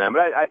can from them.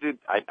 But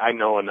I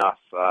know enough,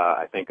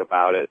 I think,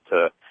 about it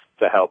to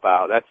help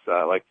out. That's,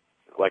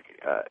 like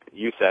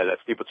you said, that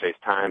Steeplechase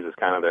Times is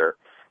kind of their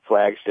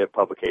flagship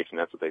publication.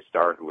 That's what they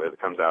started with. It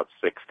comes out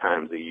 6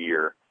 times a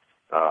year.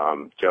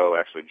 Joe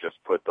actually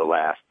just put the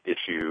last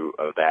issue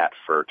of that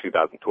for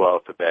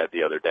 2012 to bed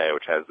the other day,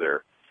 which has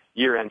their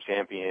year-end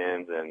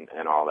champions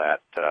and all that,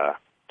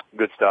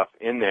 good stuff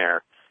in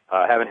there.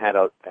 Haven't had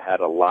a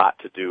lot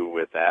to do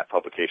with that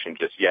publication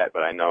just yet,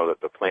 but I know that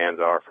the plans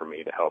are for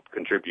me to help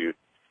contribute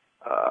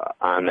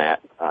on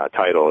that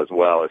title, as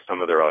well as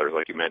some of their others,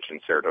 like you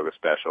mentioned, Saratoga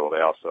Special.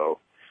 They also,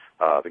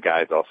 the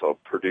guys also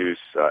produce,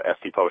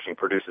 ST Publishing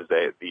produces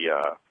the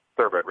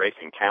Thoroughbred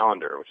Racing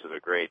Calendar, which is a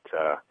great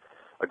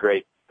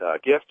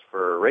gift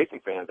for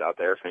racing fans out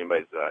there. If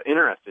anybody's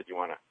interested, you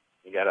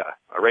got a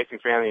racing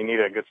fan that you need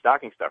a good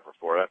stocking stuffer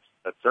for,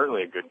 that's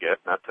certainly a good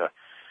gift. Not to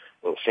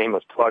little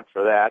shameless plug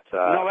for that.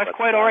 No, that's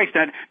quite all right.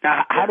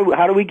 Now, how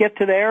do we get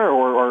to there,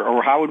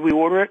 or how would we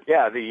order it?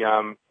 Yeah,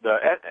 the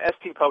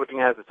ST Publishing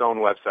has its own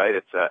website.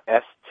 It's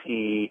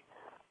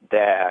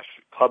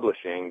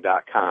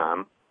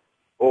st-publishing.com,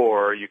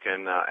 or you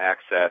can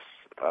access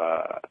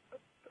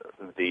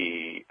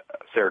the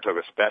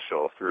Saratoga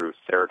Special through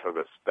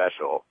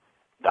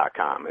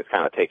saratogaspecial.com. It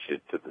kind of takes you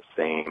to the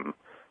same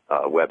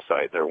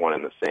website. They're one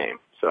and the same.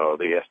 So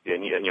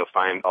and you'll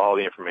find all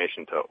the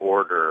information to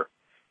order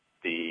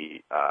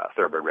the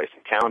Thoroughbred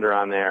Racing Calendar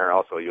on there.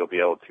 Also, you'll be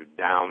able to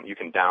you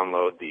can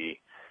download the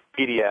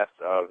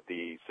PDFs of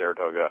the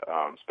Saratoga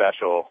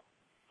Special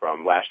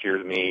from last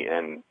year's meet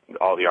and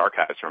all the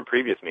archives from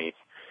previous meets,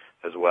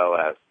 as well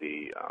as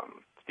the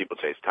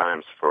Steeplechase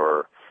Times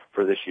for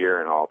this year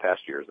and all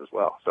past years as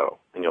well. So,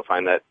 and you'll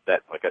find that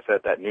like I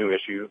said, that new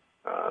issue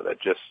that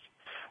just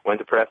went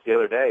to press the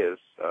other day is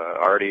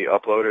already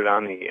uploaded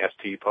on the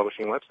ST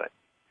Publishing website.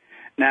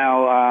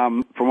 Now,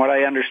 from what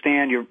I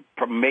understand, you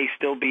may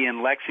still be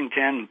in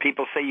Lexington.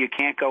 People say you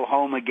can't go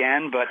home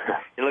again, but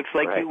it looks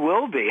like you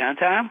will be, huh,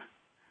 Tom?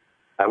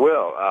 I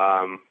will.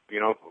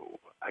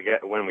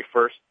 When we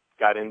first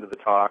got into the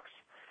talks,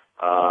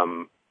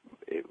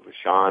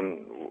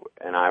 Sean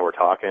and I were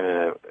talking,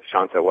 and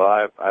Sean said,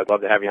 well, I'd love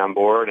to have you on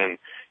board, and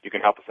you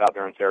can help us out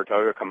there in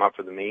Saratoga, come up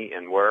for the meet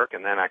and work.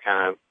 And then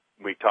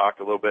we talked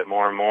a little bit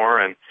more and more,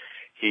 and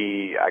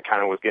I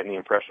kind of was getting the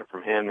impression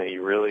from him that he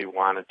really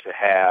wanted to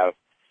have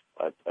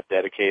a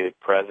dedicated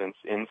presence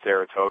in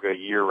Saratoga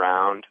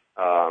year-round.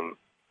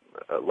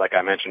 Like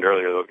I mentioned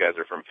earlier, those guys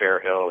are from Fair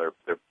Hill.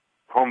 Their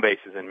home base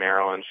is in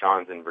Maryland.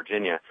 Sean's in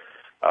Virginia.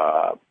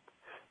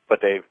 But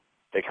they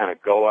kind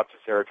of go up to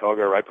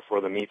Saratoga right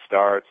before the meet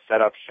starts,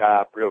 set up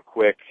shop real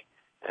quick,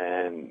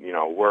 and, you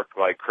know, work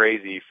like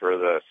crazy for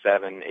the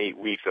 7-8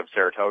 weeks of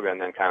Saratoga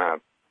and then kind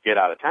of get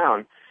out of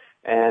town.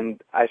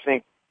 And I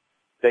think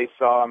they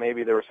saw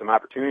maybe there were some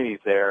opportunities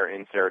there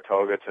in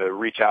Saratoga to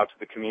reach out to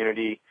the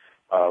community,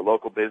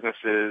 local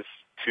businesses,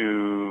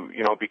 to,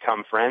 you know,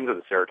 become friends of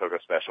the Saratoga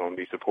Special and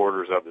be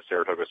supporters of the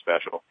Saratoga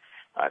Special.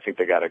 I think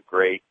they got a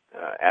great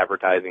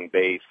advertising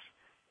base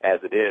as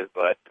it is,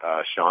 but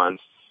Sean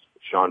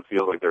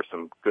feels like there's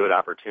some good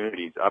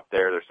opportunities up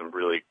there. There's some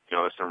really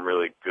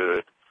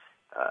good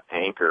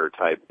anchor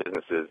type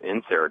businesses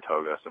in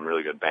Saratoga, some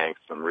really good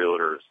banks, some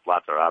realtors,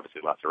 lots of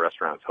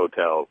restaurants,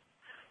 hotels,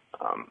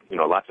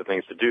 lots of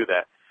things to do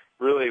that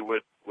really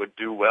would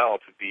do well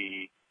to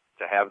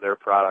have their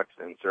products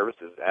and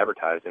services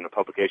advertised in a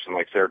publication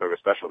like Saratoga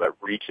Special that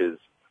reaches,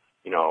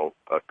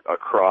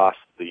 across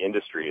the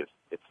industry.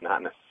 It's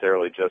not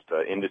necessarily just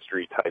an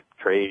industry type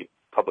trade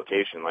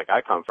publication like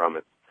I come from.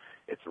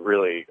 It's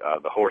really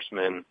the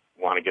horsemen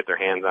want to get their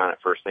hands on it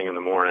first thing in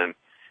the morning.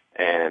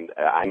 And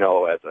I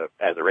know as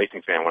a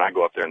racing fan, when I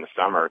go up there in the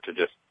summer to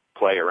just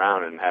play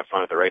around and have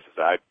fun at the races,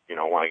 I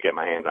want to get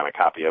my hands on a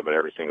copy of it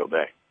every single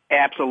day.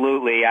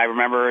 Absolutely. I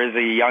remember as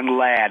a young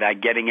lad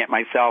getting it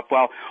myself.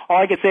 Well, all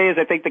I can say is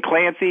I think the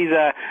Clancy's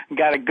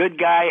got a good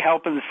guy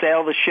helping to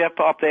sail the ship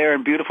up there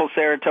in beautiful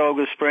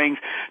Saratoga Springs.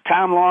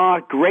 Tom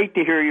Law, great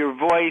to hear your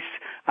voice.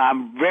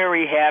 I'm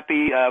very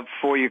happy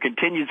for your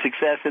continued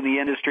success in the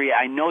industry.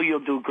 I know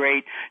you'll do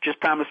great. Just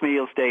promise me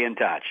you'll stay in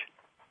touch.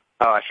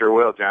 Oh, I sure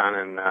will, John.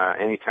 And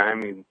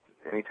anytime you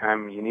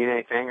need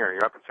anything or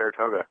you're up in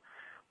Saratoga,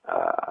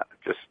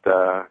 just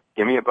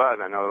give me a buzz.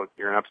 I know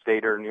you're an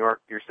upstater in New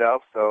York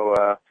yourself,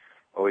 so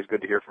always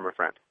good to hear from a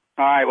friend.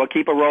 All right, well,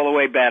 keep a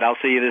rollaway bet. I'll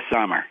see you this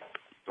summer.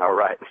 All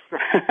right.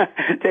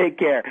 Take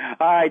care.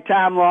 All right,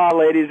 Tom Law,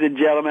 ladies and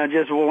gentlemen,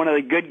 just one of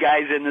the good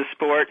guys in the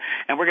sport.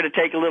 And we're going to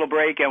take a little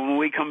break, and when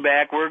we come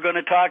back, we're going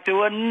to talk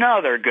to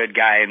another good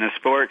guy in the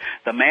sport,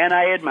 the man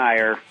I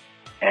admire,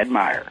 Ed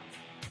Meyer.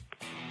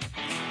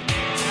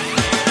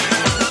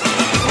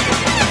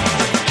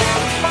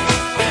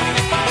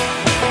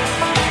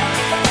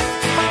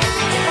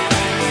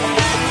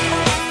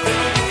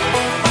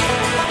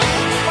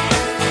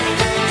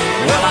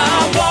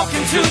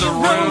 To the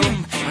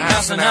room,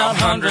 passing out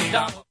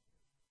 $100.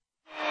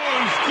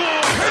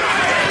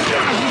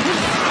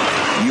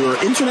 Your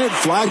internet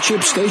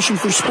flagship station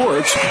for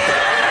sports.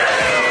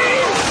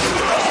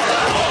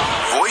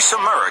 Voice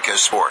America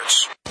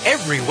Sports.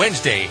 Every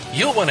Wednesday,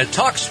 you'll want to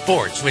talk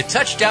sports with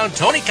touchdown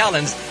Tony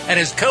Collins and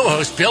his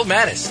co-host Bill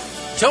Mattis.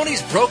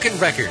 Tony's broken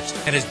records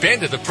and has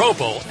been to the Pro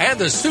Bowl and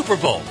the Super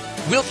Bowl.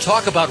 We'll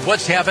talk about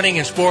what's happening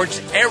in sports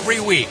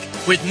every week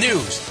with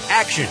news,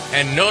 action,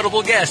 and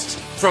notable guests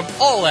from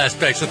all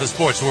aspects of the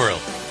sports world.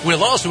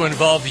 We'll also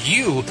involve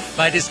you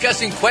by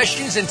discussing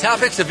questions and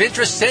topics of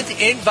interest sent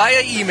in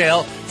via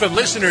email from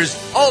listeners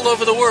all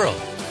over the world.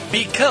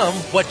 Become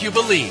what you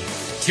believe.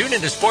 Tune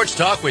into Sports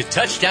Talk with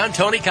Touchdown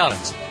Tony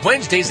Collins,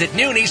 Wednesdays at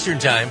noon Eastern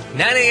Time,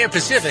 9 a.m.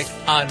 Pacific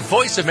on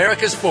Voice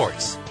America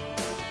Sports.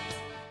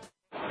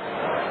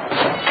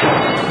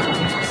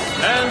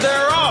 And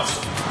they're off.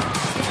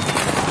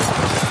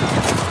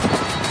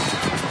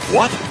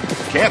 What?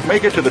 Can't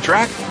make it to the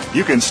track?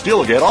 You can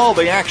still get all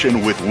the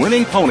action with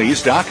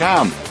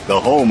winningponies.com, the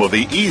home of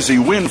the easy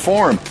win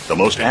form, the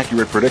most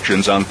accurate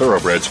predictions on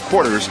thoroughbreds,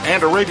 quarters,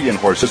 and Arabian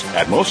horses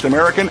at most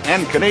American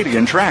and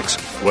Canadian tracks.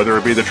 Whether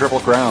it be the Triple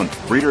Crown,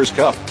 Breeders'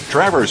 Cup,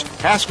 Travers,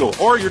 Haskell,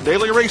 or your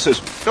daily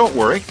races, don't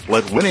worry.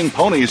 Let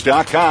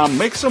winningponies.com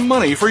make some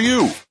money for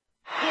you.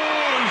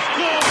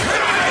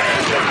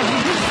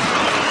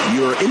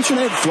 Your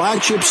internet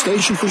flagship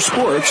station for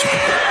sports.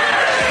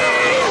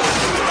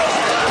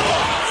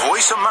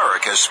 Voice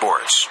America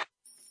Sports.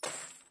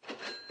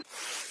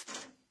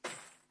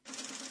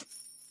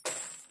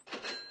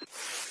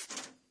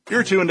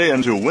 You're tuned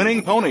in to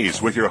Winning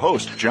Ponies with your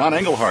host, John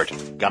Englehart.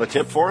 Got a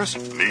tip for us?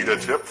 Need a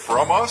tip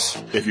from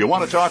us? If you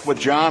want to talk with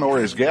John or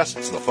his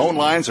guests, the phone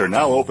lines are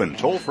now open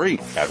toll-free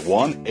at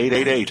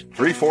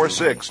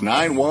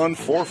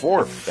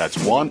 1-888-346-9144. That's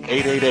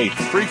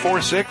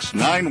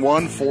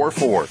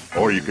 1-888-346-9144.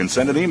 Or you can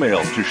send an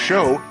email to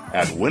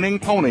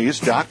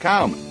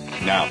show@winningponies.com.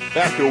 Now,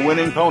 back to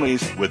Winning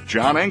Ponies with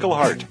John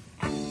Englehart.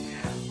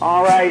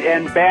 All right,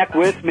 and back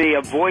with me,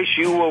 a voice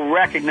you will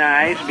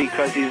recognize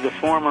because he's the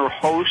former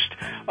host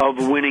of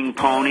Winning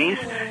Ponies.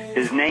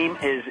 His name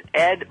is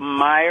Ed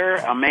Meyer,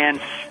 a man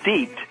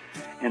steeped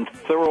in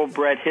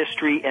thoroughbred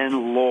history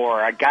and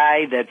lore, a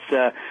guy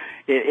that's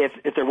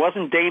if there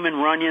wasn't Damon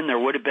Runyon, there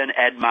would have been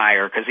Ed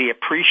Meyer because he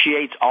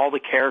appreciates all the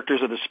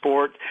characters of the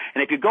sport.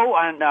 And if you go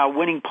on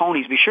Winning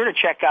Ponies, be sure to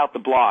check out the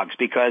blogs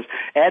because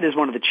Ed is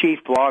one of the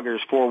chief bloggers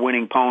for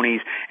Winning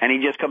Ponies, and he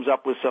just comes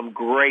up with some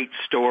great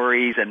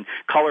stories and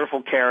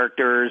colorful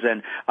characters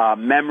and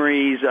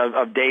memories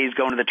of days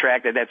going to the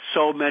track that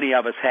so many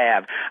of us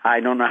have. I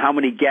don't know how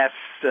many guests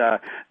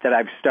that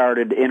I've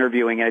started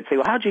interviewing, and I'd say,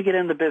 well, how'd you get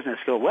into the business?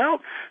 Go,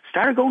 well,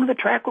 started going to the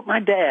track with my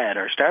dad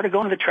or started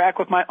going to the track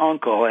with my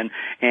uncle. And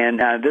And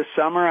this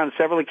summer, on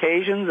several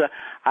occasions,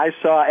 I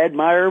saw Ed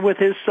Meyer with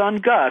his son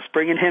Gus,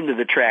 bringing him to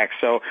the track.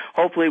 So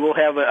hopefully we'll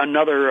have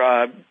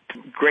another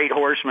great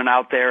horseman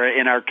out there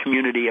in our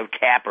community of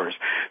cappers.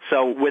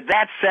 So with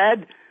that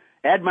said,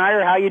 Ed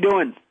Meyer, how you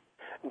doing?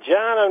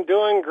 John, I'm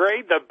doing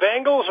great. The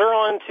Bengals are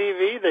on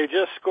TV. They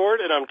just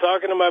scored, and I'm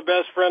talking to my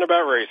best friend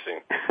about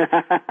racing.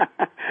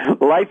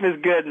 Life is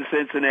good in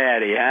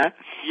Cincinnati, huh?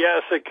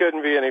 Yes, it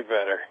couldn't be any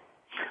better.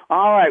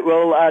 All right.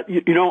 Well,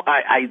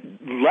 I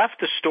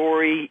left the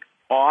story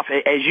off,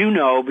 as you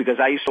know, because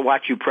I used to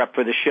watch you prep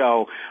for the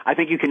show. I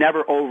think you can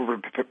never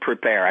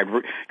over-prepare,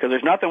 because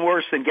there's nothing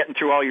worse than getting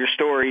through all your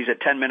stories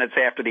at 10 minutes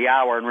after the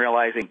hour and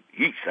realizing,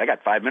 yeesh, I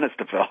got 5 minutes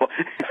to fill.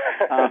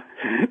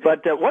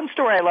 But one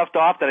story I left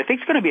off that I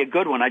think is going to be a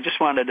good one, I just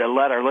wanted to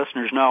let our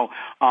listeners know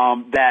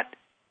that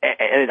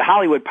at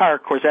Hollywood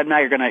Park, of course, Ed and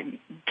I are going to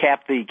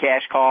cap the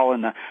cash call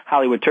and the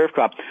Hollywood Turf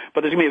Cup,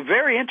 but there's going to be a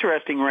very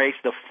interesting race.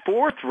 The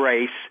fourth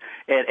race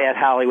at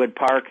Hollywood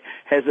Park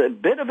has a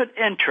bit of an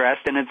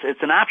interest, and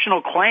it's an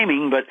optional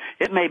claiming, but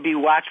it may be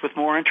watched with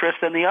more interest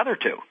than the other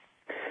two.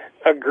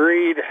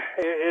 Agreed.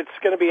 It's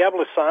going to be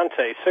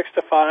Ebelusante,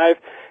 6-5.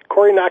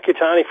 Corey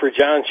Nakatani for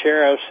John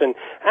Cheros. And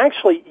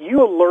actually,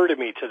 you alerted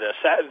me to this.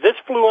 This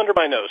flew under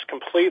my nose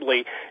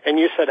completely. And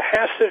you said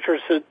Hassiter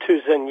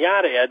to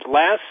Zenyatta Ed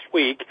last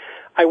week.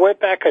 I went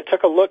back, I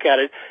took a look at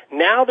it.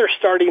 Now they're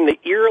starting the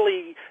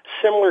eerily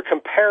similar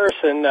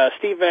comparison.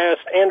 Steve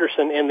Vast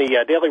Anderson in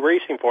the Daily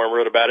Racing Forum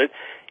wrote about it.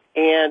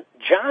 And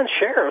John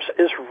Cheros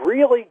is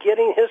really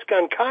getting his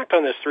gun cocked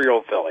on this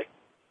 3-year-old filly.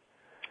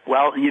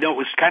 Well, it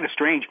was kind of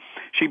strange.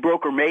 She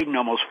broke her maiden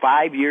almost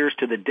 5 years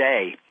to the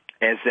day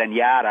as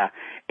Zenyatta,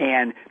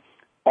 and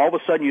all of a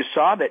sudden you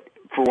saw that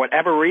for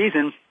whatever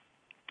reason,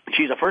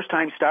 she's a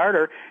first-time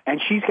starter, and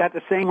she's got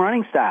the same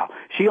running style.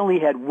 She only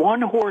had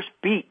one horse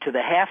beat to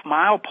the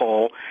half-mile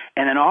pole,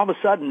 and then all of a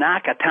sudden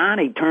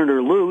Nakatani turned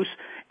her loose,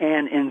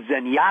 and in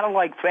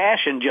Zenyatta-like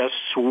fashion just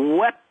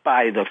swept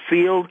by the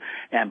field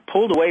and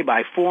pulled away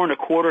by 4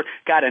 1/4,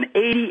 got an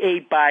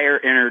 88 buyer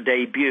in her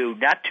debut.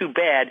 Not too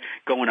bad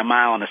going a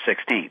mile and a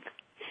 16th.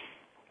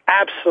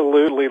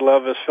 Absolutely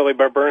love this filly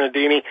by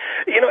Bernardini.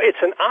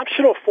 It's an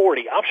optional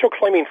 40, optional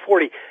claiming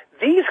 40.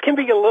 These can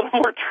be a little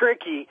more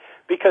tricky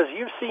because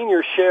you've seen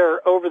your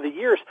share over the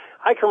years.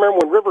 I can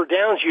remember when River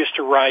Downs used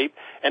to write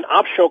an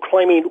optional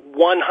claiming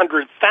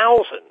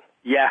 100,000.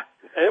 Yeah.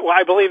 Well,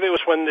 I believe it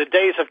was when the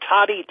days of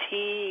Toddy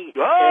T.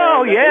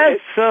 Oh, yes,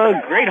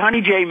 great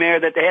Honey J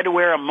mare that they had to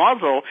wear a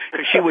muzzle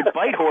because she would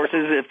bite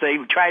horses if they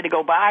tried to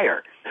go by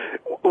her.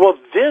 Well,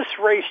 this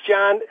race,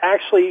 John,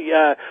 actually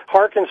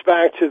harkens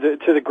back to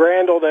the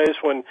grand old days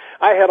when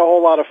I had a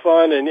whole lot of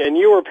fun and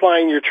you were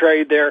plying your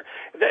trade there.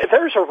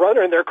 There's a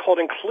runner in there called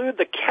Include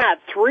the Cat,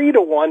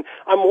 3-1.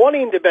 I'm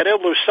wanting to bet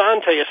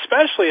Ebelusante,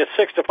 especially at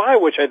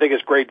 6-5, which I think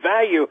is great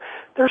value.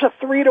 There's a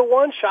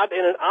 3-1 shot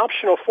in an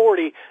optional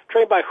 40,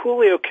 trained by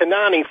Julio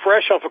Canani,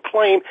 fresh off a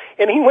claim,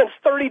 and he wins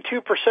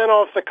 32%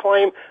 off the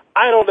claim.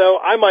 I don't know.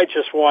 I might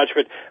just watch,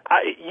 but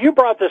you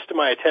brought this to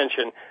my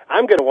attention.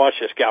 I'm going to watch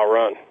this gal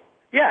run.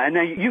 Yeah, and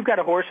then you've got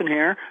a horse in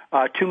here,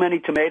 Too Many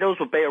Tomatoes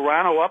with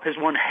Bejarano up, has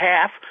won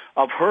half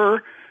of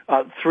her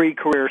 3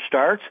 career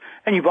starts.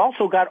 And you've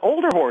also got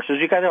older horses.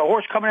 You've got a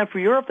horse coming in for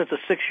Europe that's a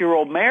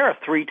 6-year-old mare, a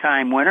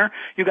 3-time winner.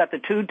 You've got the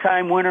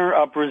 2-time winner,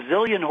 a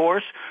Brazilian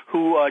horse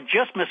who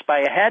just missed by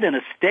a head in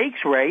a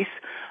stakes race.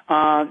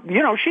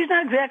 She's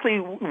not exactly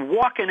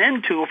walking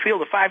into a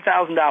field of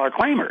 $5,000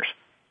 claimers.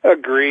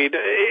 Agreed.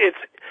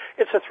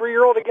 It's a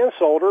 3-year-old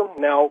against older.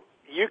 Now,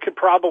 you could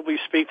probably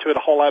speak to it a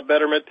whole lot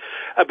better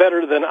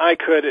than I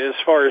could as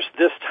far as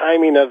this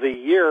timing of the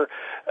year.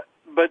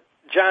 But,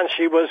 John,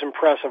 she was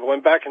impressive.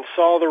 Went back and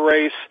saw the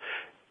race.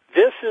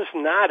 This is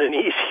not an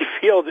easy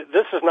field.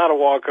 This is not a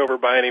walkover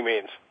by any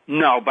means.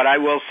 No, but I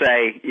will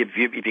say, if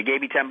you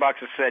gave me $10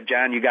 and said,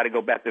 John, you got to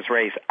go bet this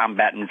race, I'm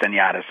betting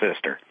Zenyatta's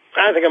sister.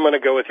 I think I'm going to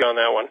go with you on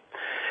that one.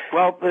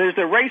 Well, there's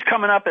a race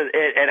coming up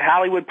at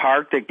Hollywood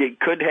Park that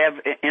could have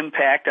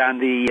impact on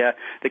the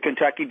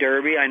Kentucky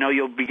Derby. I know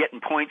you'll be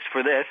getting points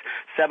for this.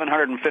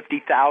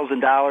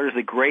 $750,000,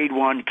 the Grade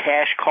 1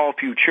 cash call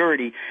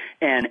Futurity.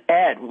 And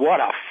Ed, what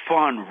a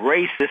fun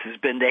race this has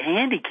been to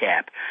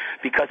handicap,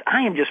 because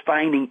I am just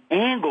finding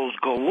angles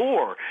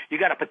galore. You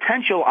got a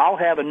potential I'll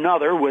have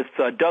another with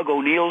Doug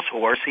O'Neill's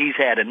horse. He's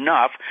had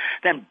enough.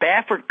 Then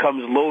Baffert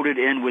comes loaded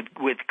in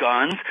with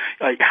guns.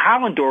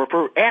 Hollendorfer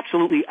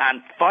absolutely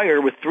on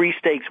fire with 3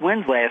 stakes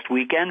wins last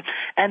weekend.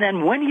 And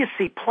then when you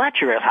see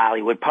Pletcher at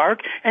Hollywood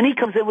Park, and he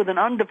comes in with an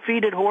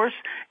undefeated horse,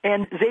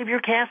 and Xavier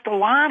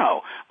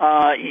Castellano.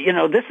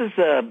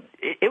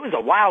 It was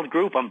a wild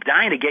group. I'm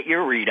dying to get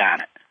your read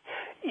on it.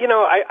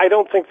 I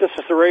don't think this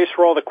is the race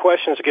where all the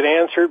questions get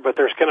answered, but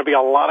there's going to be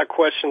a lot of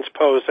questions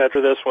posed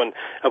after this one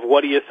of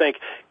what do you think.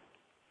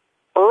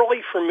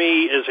 Early for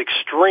me is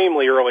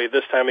extremely early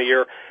this time of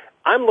year.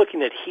 I'm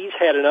looking at He's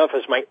Had Enough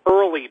as my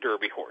early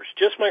Derby horse,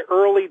 just my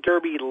early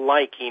Derby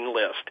liking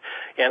list.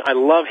 And I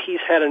love He's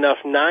Had Enough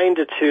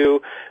 9-2.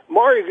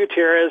 Mario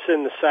Gutierrez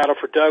in the saddle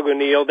for Doug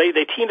O'Neill. They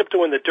teamed up to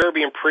win the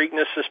Derby and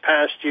Preakness this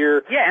past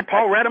year. Yeah, and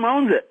Paul Redham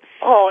owns it.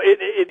 Oh,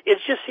 it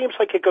just seems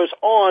like it goes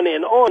on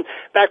and on,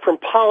 back from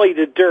Poly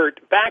to Dirt,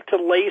 back to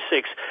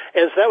Lasix,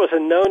 as that was a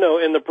no-no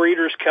in the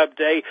Breeders' Cup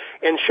Day,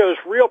 and shows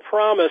real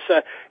promise.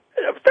 A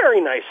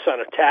very nice son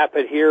of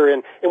Tapit here,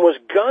 and was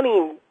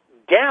gunning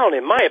down,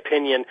 in my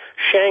opinion,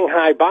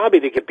 Shanghai Bobby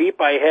to get beat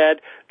by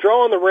head,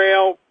 draw on the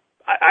rail.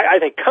 I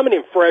think coming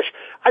in fresh.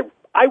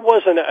 I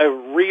wasn't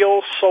a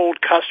real sold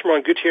customer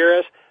on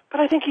Gutierrez, but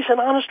I think he's an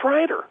honest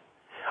rider.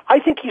 I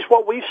think he's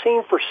what we've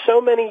seen for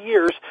so many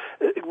years,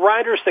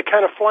 riders that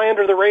kind of fly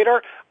under the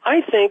radar.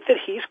 I think that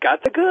he's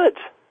got the goods.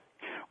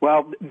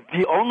 Well,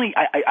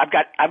 I've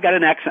got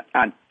an X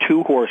on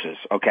 2 horses,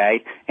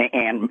 okay,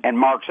 and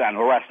marks on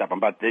the rest of them.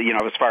 But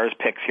as far as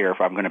picks here, if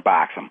I'm going to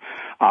box them,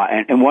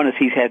 and one is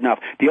He's Had Enough.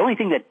 The only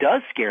thing that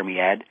does scare me,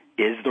 Ed,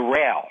 is the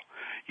rail.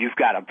 You've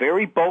got a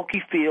very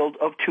bulky field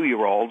of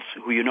 2-year-olds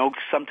who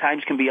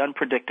sometimes can be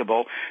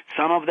unpredictable.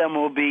 Some of them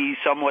will be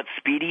somewhat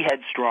speedy,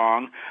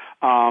 headstrong.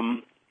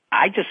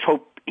 I just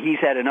hope He's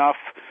Had Enough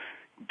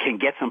can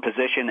get some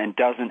position and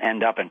doesn't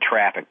end up in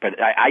traffic.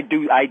 But I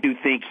do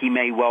think he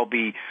may well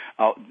be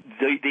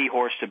the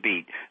horse to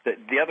beat.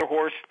 The other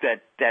horse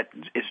that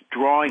is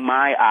drawing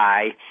my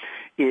eye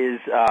is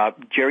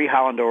Jerry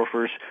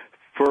Hollendorfer's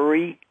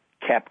Furry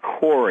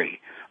Capcori.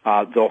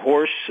 The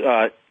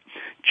horse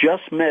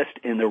just missed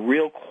in the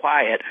Real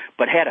Quiet,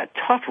 but had a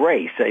tough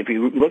race. If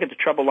you look at the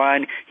trouble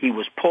line, he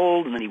was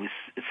pulled, and then he was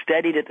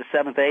steadied at the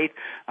 7th,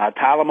 8th.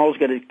 Talamo's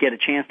going to get a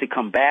chance to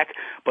come back,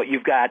 but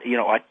you've got,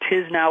 a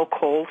Tisnow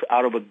colt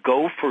out of a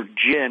Go for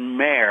Gin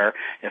mare.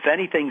 If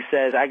anything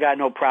says, I got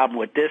no problem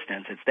with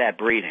distance, it's that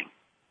breeding.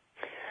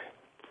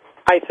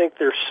 I think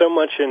there's so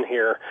much in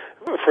here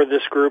for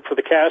this group, for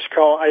the cash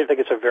call. I think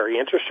it's a very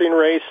interesting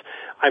race.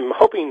 I'm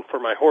hoping for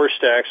my horse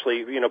to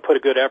actually, put a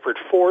good effort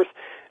forth.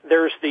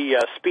 There's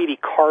the Speedy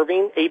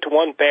Carving,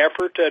 8-1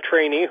 Baffert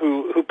trainee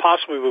who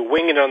possibly will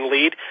wing it on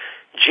lead.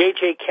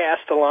 J.J.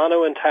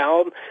 Castellano in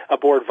town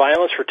aboard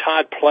Violence for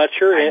Todd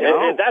Pletcher,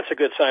 and that's a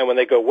good sign when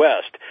they go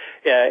west.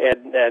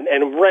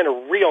 And ran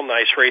a real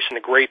nice race in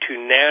the Grade 2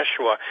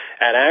 Nashua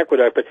at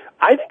Aqueduct. But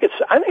I think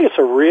it's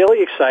a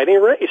really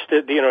exciting race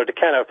to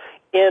kind of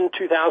end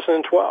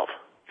 2012.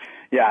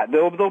 Yeah,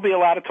 there'll be a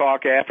lot of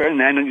talk after, and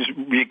then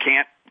you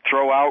can't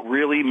throw out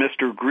really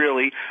Mr.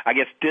 Grilly. I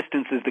guess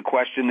distance is the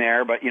question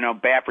there, but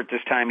Baffert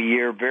this time of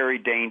year, very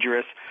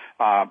dangerous.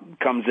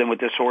 Comes in with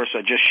this horse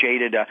just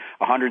shaded a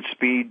 100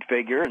 speed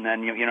figure, and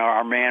then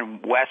our man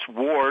Wes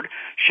Ward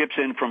ships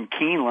in from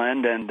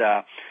Keeneland and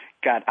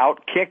got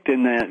outkicked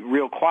in the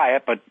Real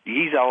Quiet, but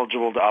he's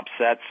eligible to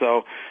upset.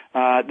 So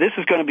this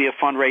is going to be a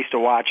fun race to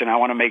watch, and I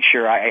want to make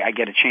sure I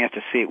get a chance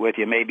to see it with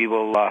you. Maybe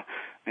we'll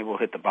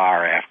hit the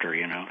bar after,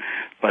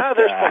 But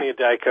there's plenty of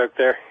Diet Coke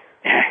there.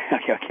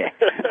 Okay,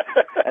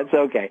 that's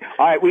okay.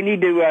 All right, we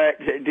need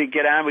to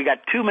get on. We got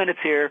 2 minutes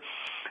here,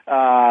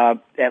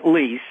 at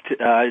least.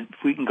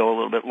 If we can go a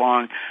little bit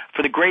long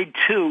for the Grade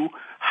 2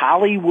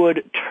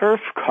 Hollywood Turf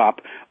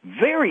Cup.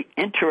 Very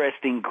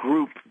interesting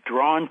group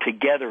drawn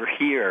together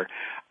here.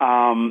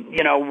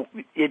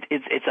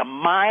 It's a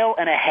mile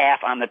and a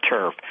half on the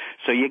turf,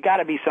 so you got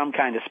to be some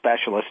kind of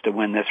specialist to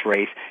win this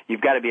race.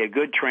 You've got to be a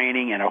good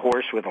training and a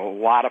horse with a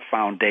lot of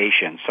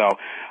foundation. So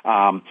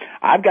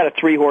I've got a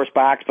 3-horse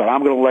box, but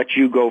I'm going to let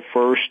you go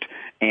first,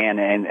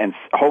 and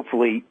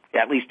hopefully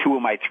at least 2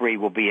 of my 3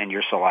 will be in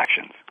your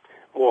selections.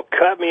 Well,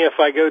 cut me if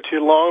I go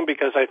too long,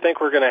 because I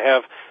think we're going to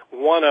have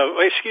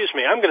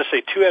I'm going to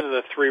say 2 out of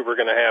the 3 we're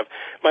going to have.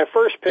 My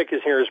first pick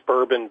is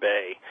Bourbon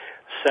Bay.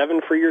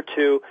 7 for your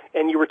 2.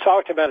 And you were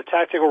talking about a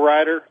tactical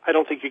rider. I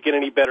don't think you get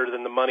any better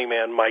than the money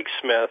man, Mike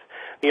Smith.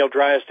 Neil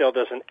Drysdale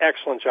does an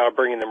excellent job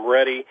bringing them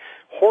ready.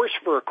 Horse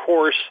for a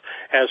course,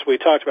 as we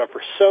talked about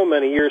for so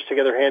many years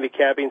together,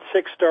 handicapping.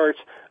 6 starts,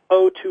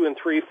 0, 2, and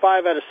 3,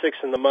 5 out of 6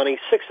 in the money,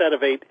 6 out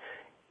of 8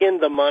 in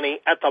the money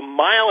at the 1.5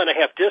 mile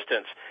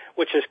distance,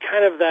 which is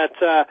kind of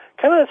that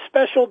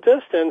special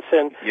distance.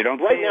 And you don't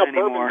right now,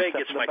 anymore, Bourbon Bay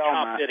gets my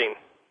top bidding.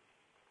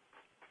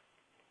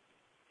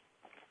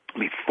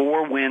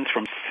 4 wins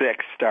from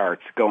 6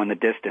 starts going the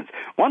distance.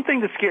 One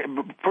thing that's scary,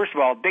 first of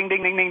all, ding,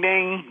 ding, ding, ding,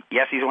 ding.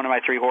 Yes, he's one of my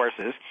 3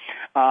 horses.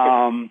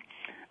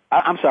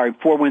 I'm sorry,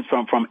 4 wins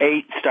from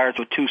 8 starts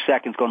with 2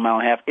 seconds going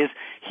 1.5 miles.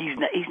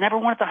 He's never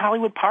won at the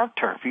Hollywood Park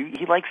turf.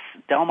 He likes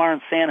Del Mar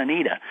and Santa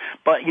Anita.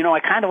 But, I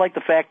kind of like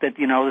the fact that,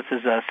 this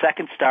is a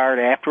second start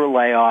after a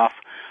layoff.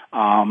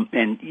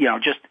 And,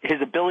 just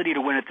his ability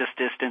to win at this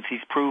distance,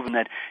 he's proven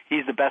that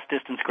he's the best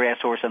distance grass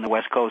horse on the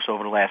West Coast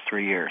over the last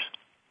 3 years.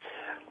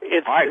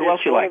 It's, all right, who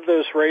else you one like? Of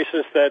those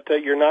races that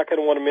you're not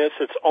going to want to miss.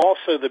 It's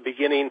also the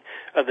beginning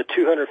of the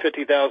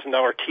 $250,000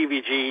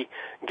 TVG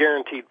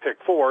guaranteed pick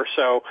 4,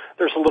 so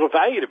there's a little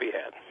value to be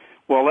had.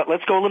 Well,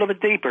 let's go a little bit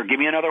deeper. Give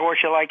me another horse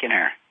you like in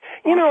here.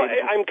 You know,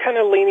 I'm kind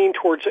of leaning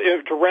towards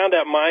to round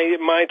out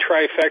my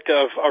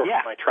trifecta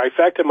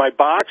my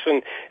box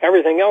and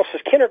everything else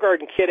is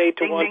Kindergarten Kid 8-1.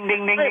 Ding, ding,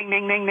 ding, ding,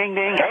 ding, ding, ding,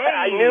 ding. Hey,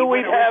 I knew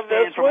we'd have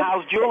this from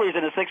House Jewelers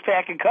and a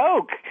 6-pack of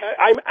Coke.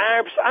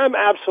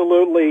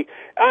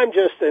 I'm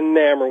just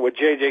enamored with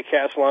J.J.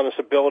 Castellano's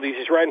abilities.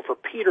 He's riding for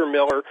Peter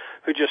Miller,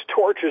 who just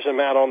tortures him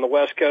out on the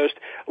West Coast.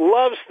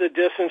 Loves the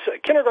distance.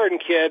 Kindergarten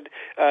Kid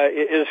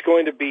is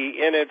going to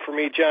be in it for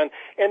me, John.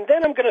 And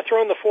then I'm going to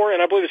throw in the 4,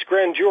 and I believe it's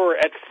Grandeur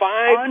at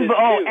 5-2.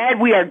 Oh, Ed,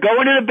 we are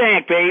going to the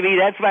bank, baby.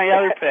 That's my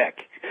other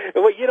pick.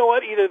 Well, you know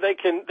what? Either they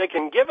can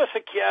give us a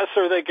guess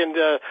or they can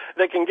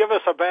give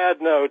us a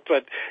bad note.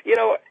 But you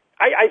know,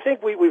 I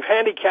think we've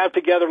handicapped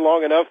together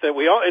long enough that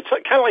it's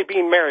kind of like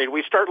being married.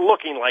 We start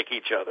looking like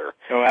each other.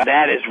 Well,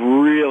 that is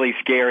really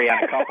scary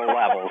on a couple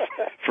levels,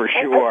 for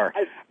sure.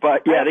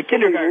 But yeah, the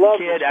Kindergarten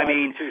Kid. I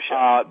mean,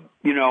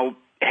 you know,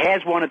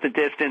 has won at the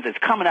distance. It's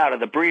coming out of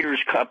the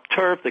Breeders' Cup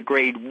turf, the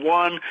Grade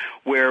 1,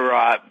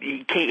 where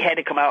he had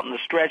to come out in the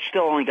stretch,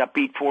 still only got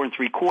beat 4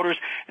 3/4.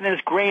 And then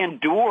his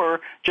Grandeur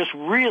just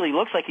really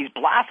looks like he's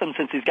blossomed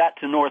since he's got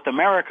to North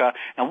America.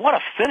 And what a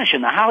finish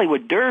in the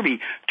Hollywood Derby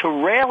to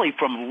rally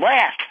from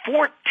last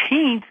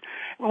 14th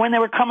when they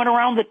were coming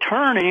around the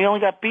turn, and he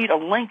only got beat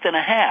 1.5 lengths.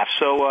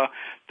 So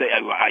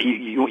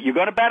you're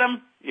going to bet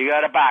him? You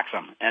got to box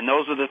them. And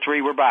those are the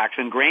 3 we're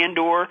boxing: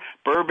 Grandeur,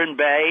 Bourbon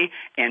Bay,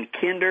 and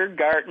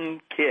Kindergarten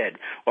Kid.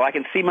 Well, I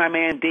can see my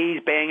man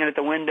D's banging at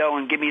the window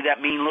and give me that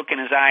mean look in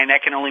his eye, and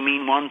that can only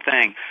mean one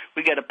thing.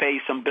 We got to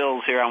pay some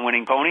bills here on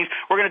Winning Ponies.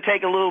 We're going to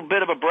take a little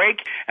bit of a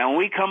break, and when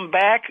we come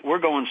back, we're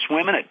going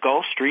swimming at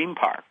Gulfstream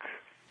Park.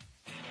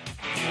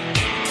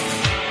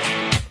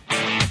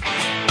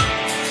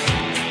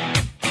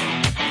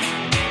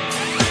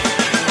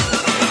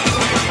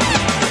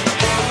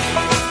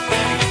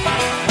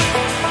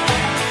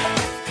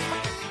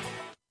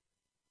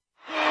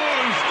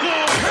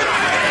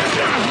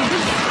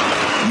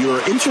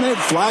 Your internet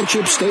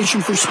flagship station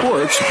for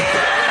sports.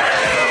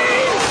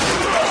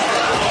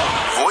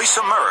 Voice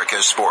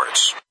America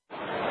Sports.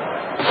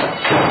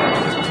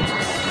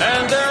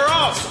 And they're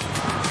off.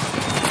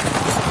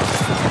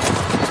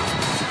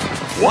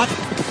 What?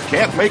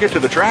 Can't make it to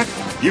the track?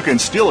 You can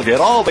still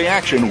get all the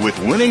action with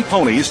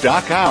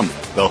winningponies.com,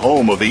 the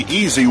home of the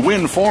easy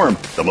win form,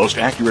 the most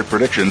accurate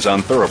predictions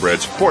on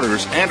thoroughbreds,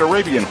 quarters, and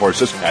Arabian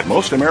horses at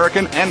most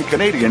American and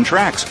Canadian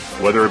tracks.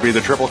 Whether it be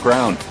the Triple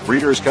Crown,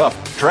 Breeders' Cup,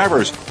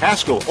 Travers,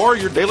 Haskell, or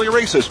your daily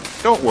races,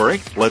 don't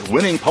worry. Let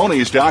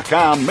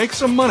winningponies.com make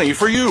some money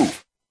for you.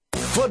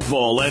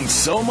 Football and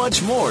so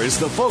much more is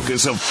the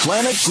focus of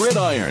Planet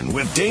Gridiron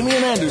with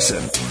Damian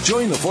Anderson.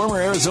 Join the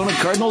former Arizona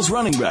Cardinals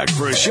running back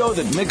for a show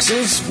that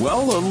mixes,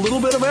 well, a little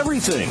bit of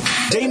everything.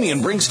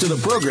 Damian brings to the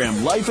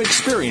program life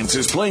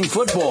experiences playing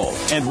football,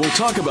 and we'll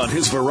talk about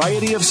his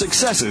variety of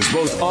successes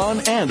both on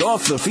and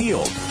off the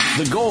field.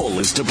 The goal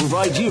is to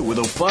provide you with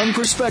a fun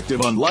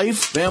perspective on life,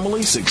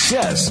 family,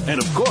 success,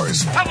 and of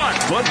course,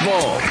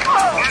 football.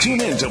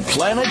 Tune in to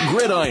Planet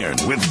Gridiron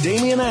with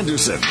Damian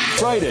Anderson,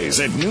 Fridays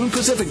at noon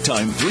Pacific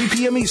Time, 3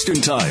 p.m. Eastern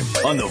Time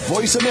on the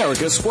Voice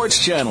America Sports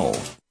Channel.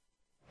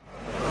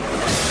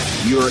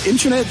 Your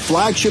internet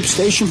flagship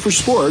station for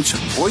sports.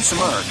 Voice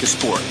America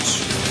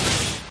Sports.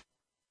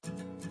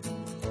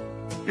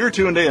 You're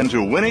tuned in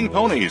to Winning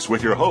Ponies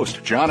with your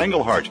host, John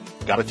Englehart.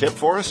 Got a tip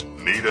for us?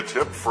 Need a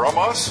tip from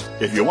us?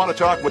 If you want to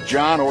talk with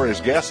John or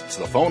his guests,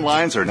 the phone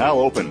lines are now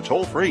open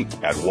toll-free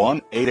at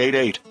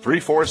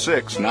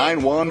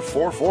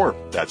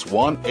 1-888-346-9144. That's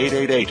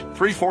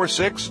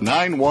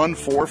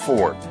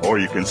 1-888-346-9144. Or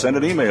you can send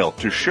an email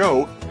to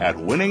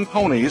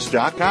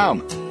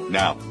show@winningponies.com.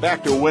 Now,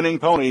 back to Winning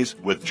Ponies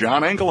with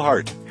John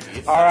Englehart.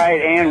 All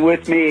right, and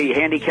with me,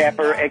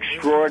 handicapper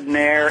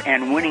extraordinaire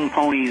and Winning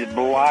Ponies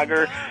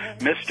blogger,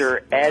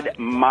 Mr. Ed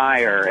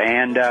Meyer.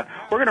 And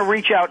we're going to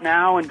reach out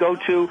now and go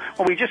to,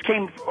 well, we just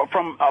came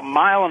from 1.5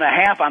 miles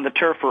on the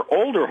turf for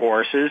older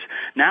horses.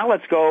 Now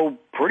let's go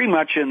pretty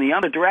much in the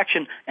other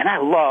direction. And I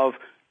love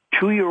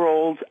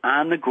 2-year-olds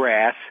on the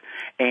grass.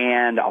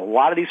 And a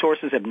lot of these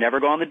horses have never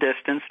gone the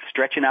distance,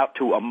 stretching out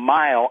to 1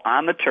 mile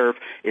on the turf.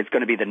 It's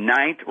going to be the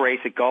 9th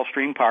race at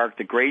Gulfstream Park,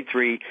 the Grade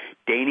 3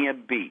 Dania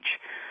Beach.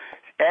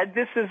 Ed,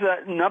 this is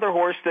another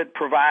horse that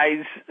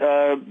provides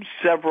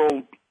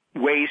several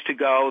ways to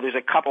go. There's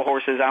a couple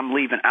horses I'm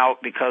leaving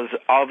out because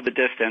of the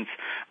distance,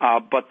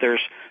 but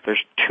there's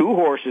 2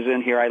 horses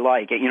in here I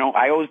like. You know,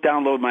 I always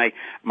download my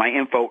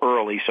info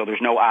early, so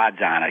there's no odds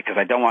on it because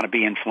I don't want to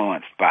be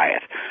influenced by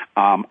it.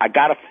 I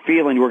got a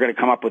feeling we're going to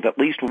come up with at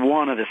least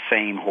one of the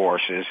same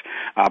horses,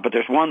 but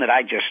there's one that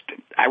I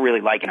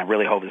really like, and I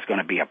really hope is going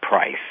to be a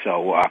price.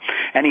 So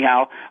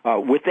anyhow,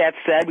 with that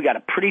said, we got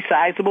a pretty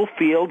sizable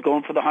field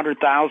going for the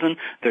 100,000.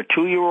 They're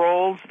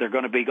 2-year-olds. They're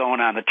going to be going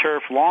on the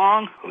turf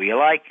long. Who you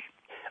like?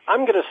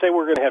 I'm going to say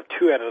we're going to have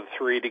 2 out of the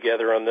 3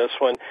 together on this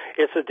one.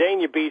 It's a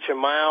Dania Beach, 1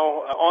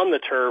 mile on the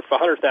turf,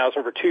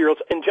 100,000 for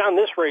 2-year-olds. And John,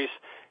 this race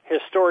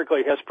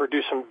historically has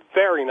produced some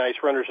very nice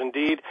runners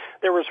indeed.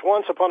 There was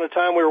once upon a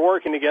time we were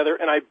working together,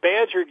 and I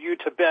badgered you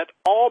to bet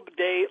all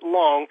day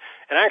long,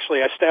 and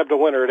actually I stabbed a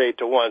winner at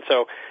 8-1.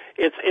 So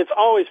it's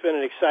always been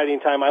an exciting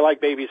time. I like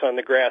babies on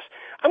the grass.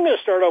 I'm going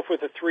to start off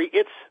with a 3.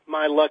 It's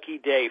my lucky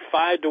day,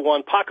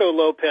 5-1. Paco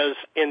Lopez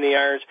in the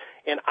irons,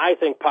 and I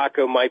think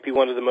Paco might be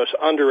one of the most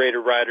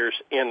underrated riders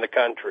in the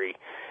country.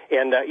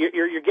 And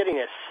you're getting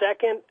a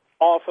second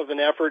off of an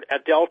effort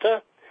at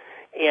Delta,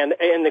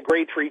 and the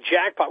Grade 3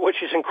 jackpot,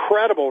 which is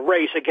incredible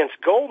race against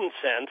Golden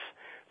Sense.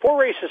 4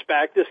 races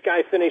back, this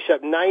guy finished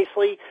up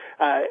nicely.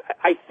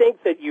 I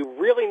think that you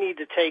really need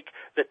to take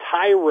the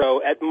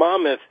Tyro at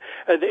Monmouth.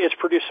 It's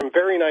produced some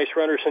very nice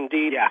runners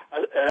indeed. Yeah.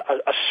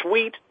 A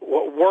sweet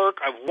work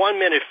of 1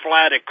 minute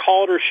flat at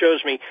Calder shows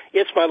me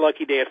it's my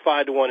lucky day at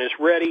 5-1 is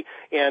ready.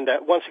 And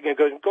once again,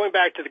 going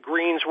back to the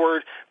greens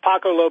word,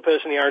 Paco Lopez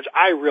in the irons,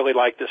 I really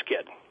like this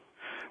kid.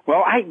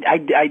 Well,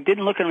 I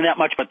didn't look at him that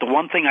much, but the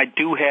one thing I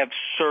do have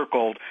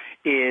circled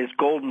is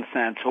Golden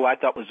Sense, who I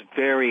thought was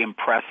very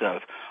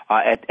impressive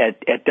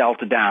at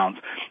Delta Downs.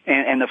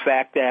 And the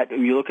fact that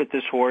you look at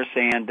this horse,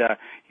 and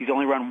he's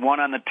only run 1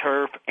 on the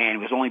turf, and he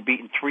was only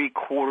beaten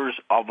 3/4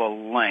 of a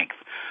length.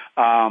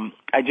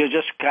 I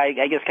guess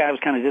I was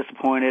kind of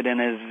disappointed and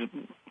has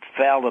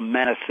failed a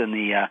menace in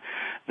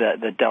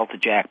the Delta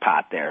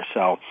jackpot there.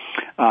 So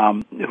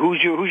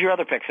who's your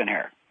other picks in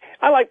here?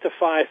 I like the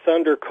 5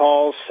 Thunder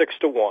Calls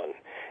 6-1.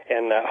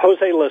 And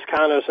Jose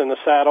Lezcano's in the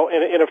saddle.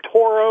 And if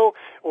Toro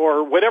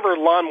or whatever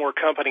lawnmower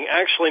company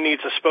actually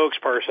needs a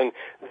spokesperson,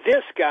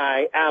 this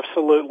guy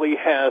absolutely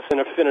has an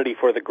affinity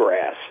for the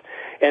grass.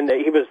 And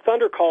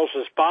Thunder Calls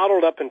was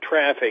bottled up in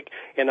traffic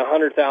in a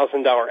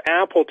 $100,000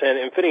 Appleton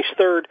and finished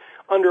 3rd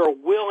under a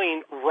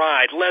willing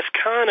ride.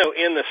 Lezcano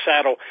in the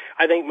saddle,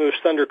 I think, moves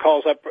Thunder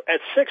Calls up at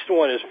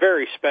 6-1 is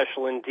very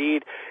special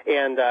indeed.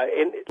 And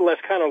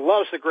Lezcano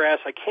loves the grass.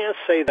 I can't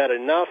say that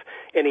enough,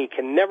 and he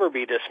can never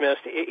be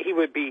dismissed. He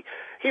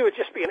would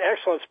just be an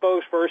excellent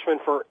spokesperson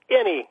for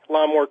any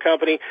lawnmower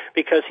company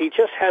because he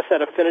just has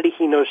that affinity.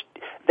 He knows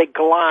they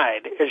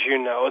glide, as you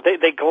know.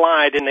 They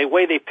glide, and the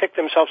way they pick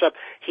themselves up,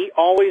 he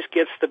always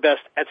gets the best.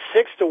 At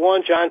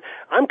 6-1, John,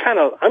 I'm kind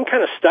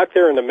of stuck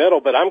there in the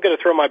middle, but I'm going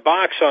to throw my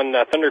box on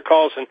Thunder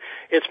Calls, and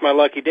it's my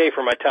lucky day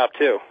for my top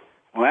 2.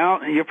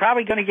 Well, you're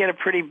probably going to get a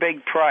pretty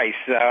big price.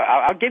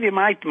 I'll give you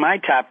my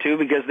top 2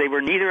 because they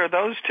were neither of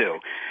those two.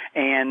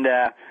 And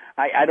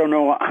I don't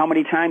know how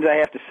many times I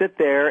have to sit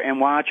there and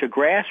watch a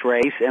grass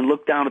race and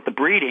look down at the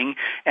breeding,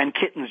 and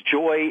Kitten's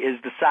Joy is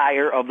the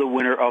sire of the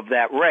winner of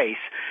that race.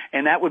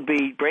 And that would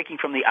be breaking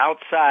from the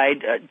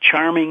outside,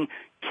 Charming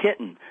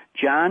Kitten.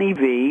 Johnny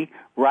V.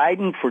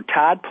 riding for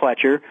Todd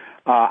Pletcher.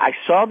 I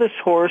saw this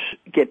horse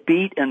get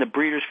beat in the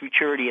Breeders'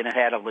 Futurity, and it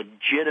had a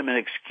legitimate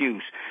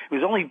excuse. It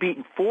was only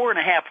beaten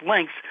 4.5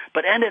 lengths,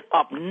 but ended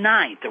up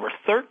 9th. There were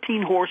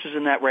 13 horses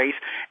in that race,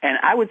 and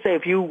I would say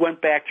if you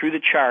went back through the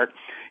chart,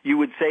 you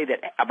would say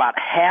that about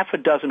half a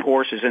dozen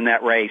horses in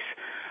that race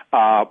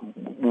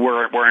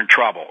were in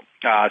trouble.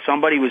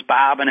 Somebody was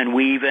bobbing and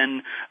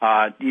weaving,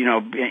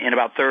 in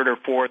about 3rd or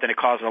 4th, and it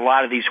caused a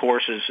lot of these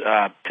horses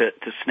to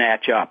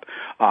snatch up.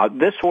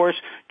 This horse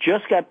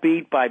just got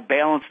beat by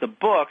Balance the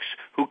Books,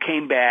 who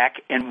came back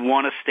and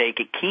won a stake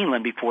at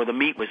Keeneland before the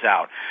meet was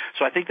out.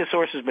 So I think this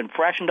horse has been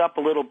freshened up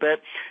a little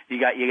bit. You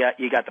got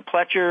the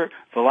Pletcher,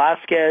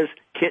 Velasquez,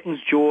 Kitten's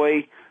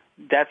Joy.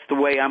 That's the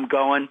way I'm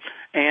going.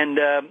 And,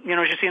 as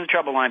you see in the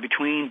trouble line,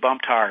 between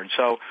bumped hard.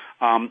 So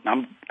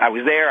I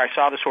was there. I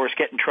saw this horse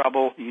get in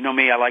trouble. You know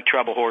me, I like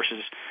trouble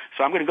horses.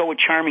 So I'm going to go with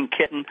Charming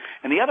Kitten.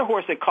 And the other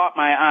horse that caught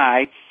my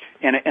eye,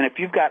 and if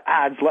you've got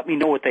odds, let me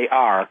know what they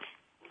are,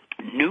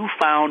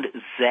 Newfound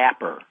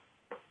Zapper.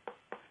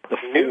 The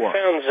 4.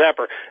 Newfound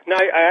Zapper. Now,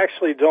 I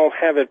actually don't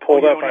have it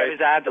pulled up.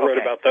 I wrote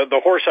about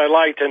the horse I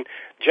liked. And,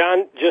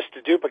 John, just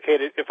to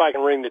duplicate it, if I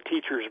can ring the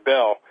teacher's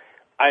bell,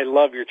 I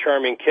love your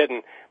Charming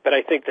Kitten, but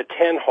I think the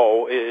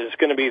 10-hole is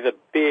going to be the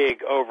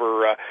big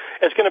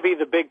it's going to be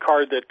the big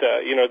card that,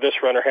 this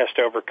runner has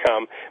to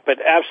overcome. But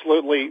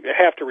absolutely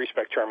have to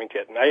respect Charming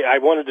Kitten. I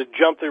wanted to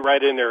jump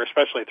right in there,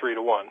 especially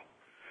 3-1.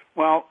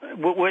 Well,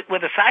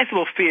 with a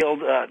sizable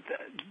field,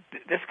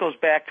 this goes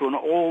back to an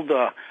old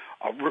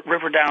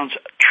River Downs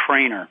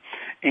trainer.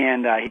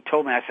 And he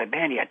told me, I said,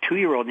 man, you got a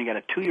 2-year-old and you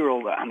got a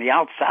 2-year-old on the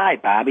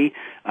outside, Bobby.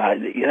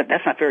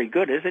 That's not very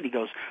good, is it? He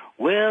goes,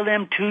 well,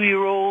 them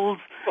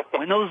 2-year-olds,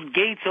 when those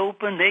gates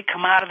open, they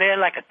come out of there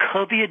like a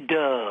covey of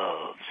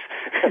doves.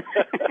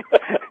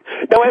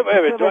 No, wait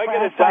a minute. Do I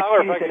get a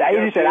dollar?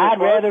 He said, I'd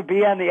rather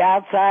be on the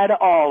outside of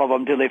all of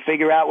them till they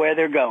figure out where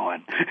they're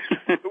going.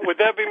 Would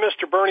that be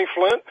Mr. Bernie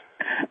Flint?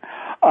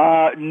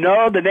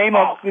 No, the name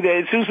as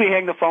soon as we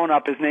hang the phone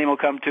up, his name will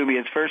come to me.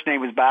 His first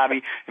name was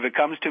Bobby. If it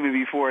comes to me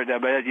before,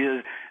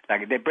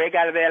 they break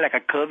out of there like a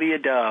covey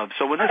of doves.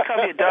 So when this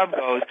covey of dove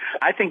goes,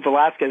 I think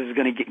Velasquez is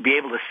going to be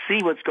able to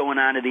see what's going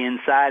on to the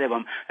inside of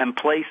him and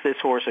place this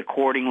horse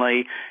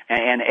accordingly.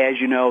 And as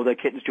you know, the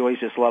Kitten's Joys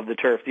just love the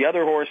turf. The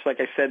other horse, like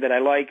I said, that I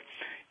like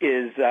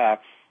is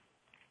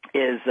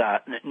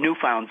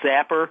Newfound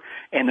Zapper.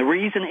 And the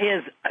reason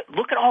is,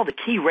 look at all the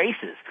key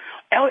races.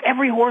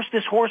 Every horse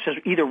this horse has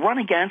either run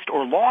against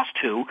or lost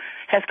to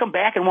has come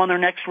back and won their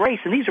next race.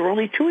 And these are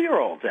only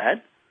 2-year-olds,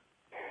 Ed.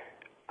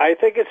 I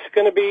think it's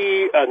going to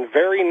be a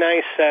very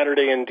nice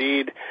Saturday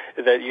indeed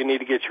that you need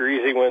to get your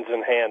easy wins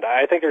in hand.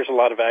 I think there's a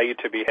lot of value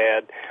to be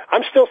had.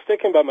 I'm still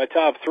sticking by my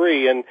top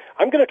 3, and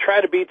I'm going to try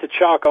to beat the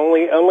chalk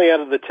only out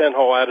of the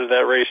 10-hole out of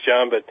that race,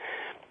 John. But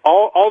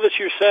all that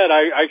you said,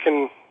 I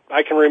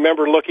can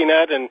remember looking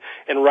at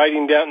and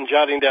writing down and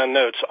jotting down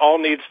notes. All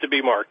needs to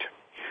be marked.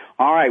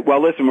 All right.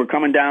 Well, listen, we're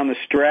coming down the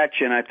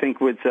stretch, and I think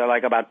it's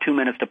like about 2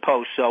 minutes to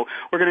post. So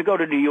we're going to go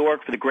to New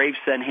York for the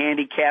Gravesend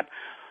Handicap.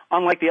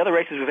 Unlike the other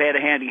races we've had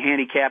a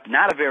handicap,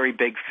 not a very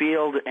big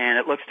field, and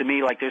it looks to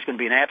me like there's going to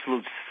be an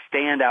absolute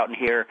standout in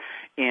here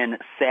in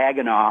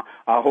Saginaw,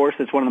 a horse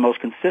that's one of the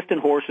most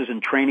consistent horses in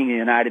training in the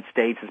United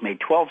States, has made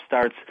 12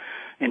 starts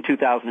in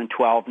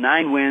 2012,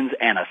 9 wins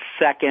and a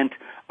second,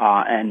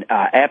 and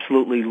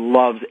absolutely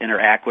loves Inner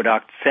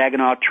Aqueduct.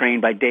 Saginaw,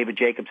 trained by David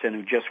Jacobson,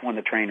 who just won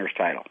the trainer's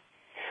title.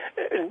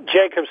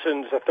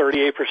 Jacobson's a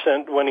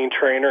 38% winning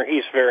trainer.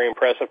 He's very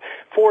impressive.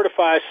 4 to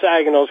 5,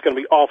 Saginaw is going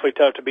to be awfully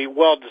tough to beat.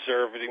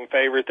 Well-deserved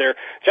favorite there.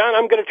 John,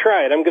 I'm going to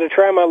try it. I'm going to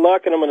try my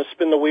luck, and I'm going to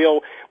spin the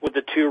wheel with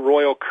the 2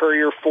 Royal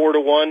Courier 4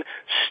 to 1.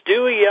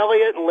 Stewie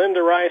Elliott and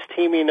Linda Rice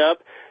teaming up.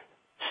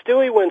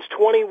 Stewie wins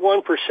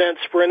 21%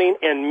 sprinting,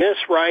 and Miss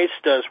Rice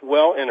does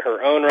well in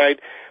her own right.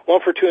 1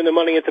 for 2 in the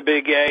money at the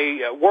Big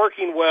A.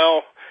 Working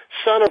well.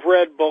 Son of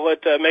Red Bullet,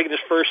 making his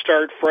first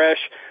start fresh.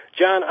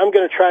 John, I'm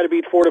going to try to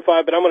beat 4 to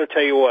 5, but I'm going to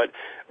tell you what,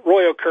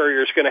 Royal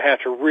Courier is going to have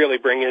to really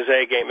bring his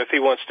A game if he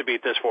wants to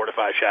beat this 4 to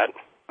 5 shot.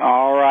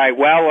 All right.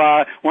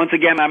 Well, once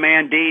again, my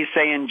man D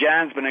saying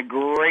John's been a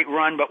great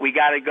run, but we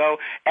got to go.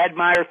 Ed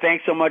Meyer,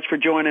 thanks so much for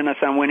joining us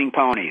on Winning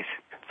Ponies.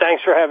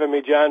 Thanks for having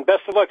me, John.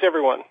 Best of luck to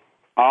everyone.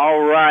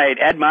 All right.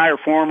 Ed Meyer,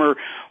 former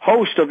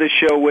host of this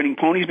show, Winning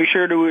Ponies. Be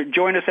sure to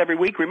join us every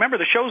week. Remember,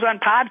 the show's on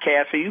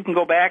podcast, so you can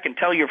go back and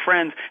tell your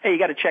friends, hey, you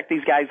got to check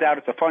these guys out.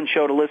 It's a fun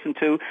show to listen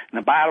to. And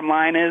the bottom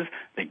line is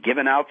they're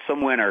giving out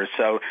some winners.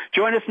 So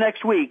join us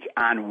next week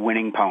on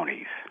Winning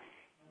Ponies.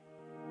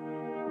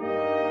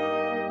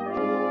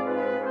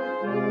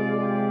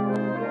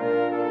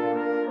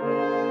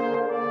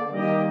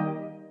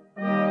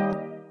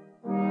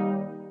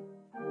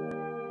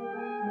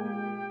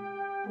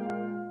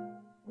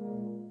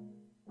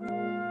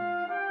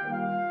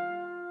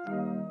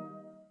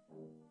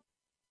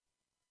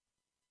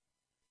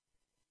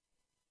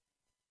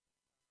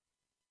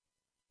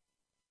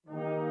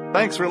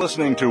 Thanks for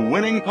listening to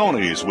Winning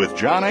Ponies with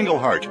John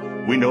Englehart.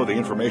 We know the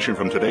information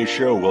from today's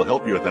show will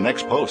help you at the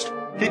next post.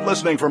 Keep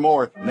listening for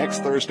more next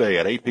Thursday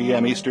at 8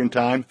 p.m. Eastern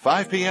Time,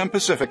 5 p.m.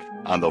 Pacific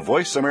on the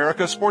Voice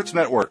America Sports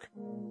Network.